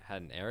actually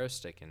had an arrow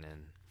sticking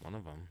in one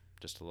of them,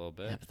 just a little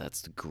bit. Yeah, but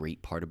that's the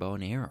great part about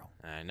an arrow.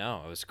 I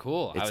know. It was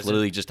cool. It's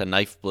literally just a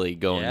knife blade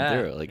going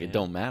through. Like, it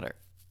don't matter.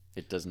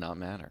 It does not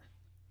matter.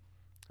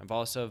 I've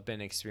also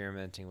been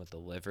experimenting with the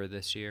liver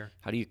this year.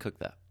 How do you cook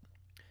that?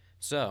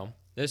 So,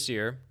 this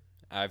year,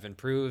 I've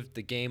improved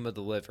the game of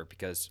the liver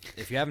because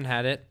if you haven't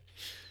had it,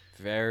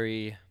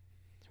 very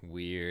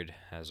weird.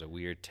 Has a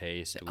weird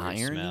taste, a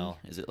weird smell.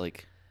 Is it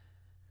like...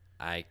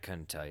 I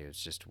couldn't tell you.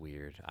 It's just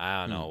weird.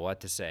 I don't know what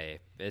to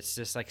say. It's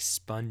just like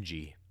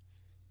spongy.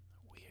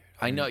 Weird.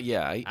 I know,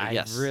 yeah.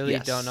 I really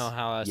don't know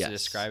how else to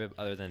describe it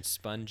other than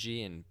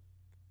spongy and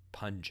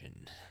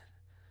pungent.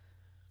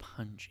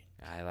 Pungent.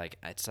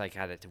 It's like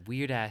had a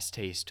weird ass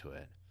taste to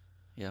it.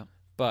 Yeah.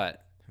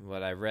 But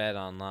what I read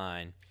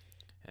online,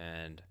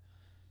 and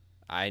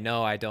I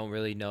know I don't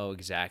really know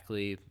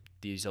exactly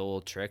these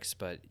old tricks,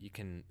 but you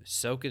can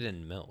soak it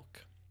in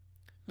milk.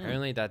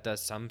 Apparently that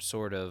does some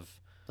sort of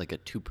Like a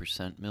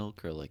 2%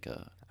 milk or like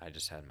a... I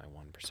just had my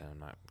 1%. I'm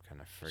not kind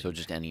of freaking. So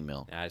just any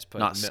milk. I just put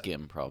Not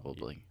skim,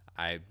 probably.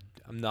 I'm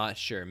not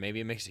sure. Maybe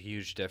it makes a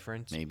huge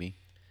difference. Maybe.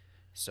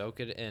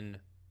 Soak it in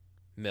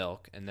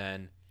milk, and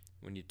then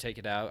when you take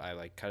it out, I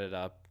like cut it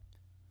up,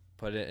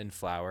 put it in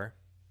flour,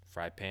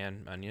 fry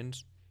pan,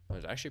 onions. It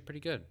was actually pretty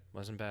good.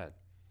 Wasn't bad.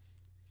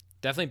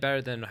 Definitely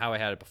better than how I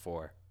had it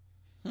before.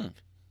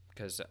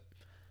 Because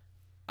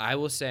I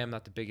will say I'm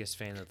not the biggest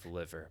fan of the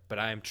liver, but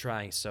I am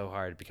trying so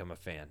hard to become a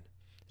fan.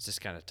 It's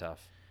just kind of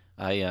tough.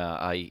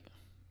 I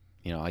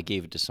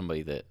gave it to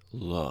somebody that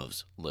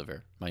loves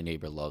liver. My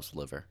neighbor loves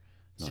liver.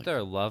 It's either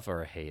a love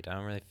or a hate. I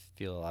don't really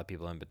feel a lot of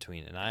people in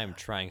between, and I am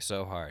trying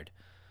so hard.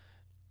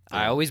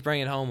 I always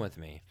bring it home with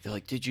me. They're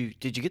like, did you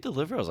get the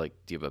liver? I was like,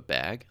 do you have a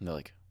bag? And they're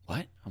like,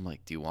 what? I'm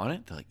like, do you want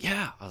it? They're like,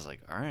 yeah. I was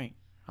like, all right,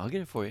 I'll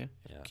get it for you.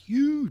 Yeah.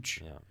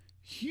 Huge. Yeah.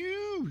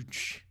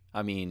 Huge.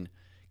 I mean,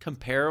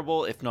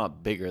 comparable, if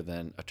not bigger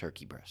than a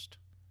turkey breast.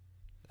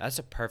 That's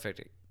a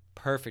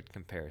perfect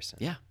comparison.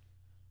 Yeah.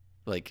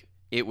 Like,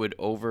 it would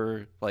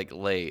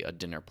lay a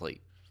dinner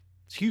plate.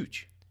 It's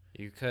huge.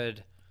 You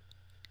could.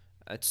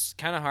 It's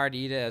kind of hard to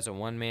eat it as a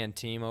one-man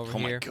team over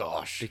here. Oh my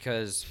gosh.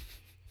 Because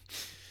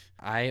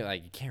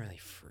you can't really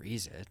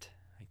freeze it.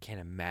 I can't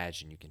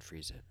imagine you can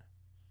freeze it.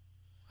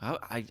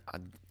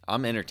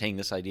 I'm entertaining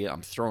this idea.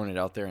 I'm throwing it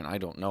out there, and I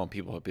don't know. And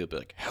people will be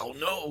like, hell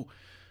no.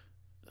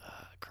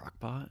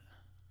 Crock-pot?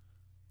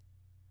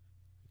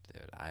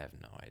 Dude, I have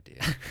no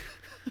idea.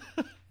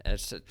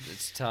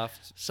 It's tough.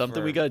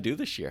 Something we got to do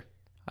this year.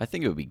 I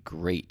think it would be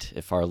great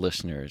if our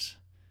listeners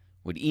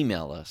would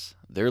email us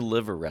their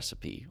liver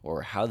recipe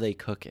or how they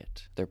cook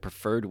it, their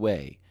preferred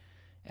way,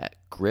 at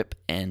Grip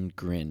N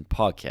Grin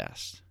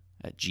podcast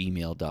at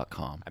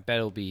gmail.com. I bet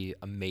it'll be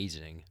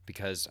amazing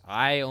because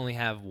I only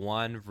have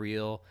one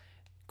real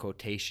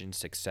quotation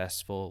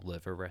successful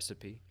liver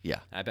recipe. Yeah.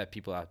 I bet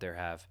people out there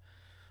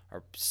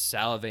are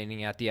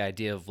salivating at the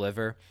idea of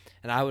liver,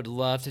 and I would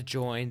love to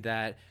join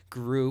that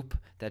group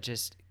that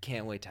just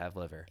can't wait to have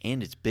liver.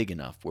 And it's big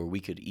enough where we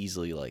could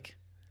easily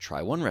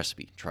try one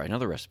recipe, try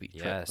another recipe.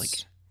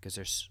 Yes, because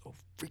there's so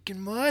freaking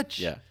much.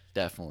 Yeah,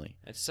 definitely.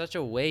 It's such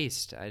a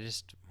waste. I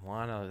just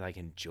want to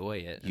enjoy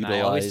it. And I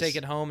always take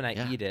it home and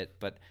I eat it,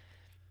 but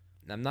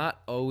I'm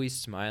not always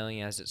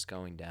smiling as it's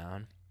going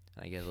down.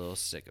 I get a little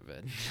sick of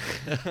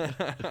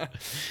it.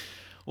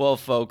 Well,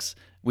 folks,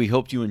 we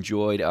hope you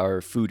enjoyed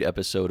our food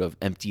episode of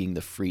Emptying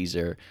the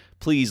Freezer.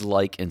 Please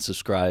like and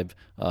subscribe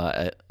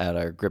at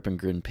our Grip and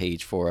Grin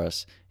page for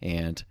us.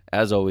 And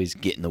as always,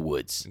 get in the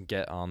woods.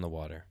 Get on the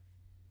water.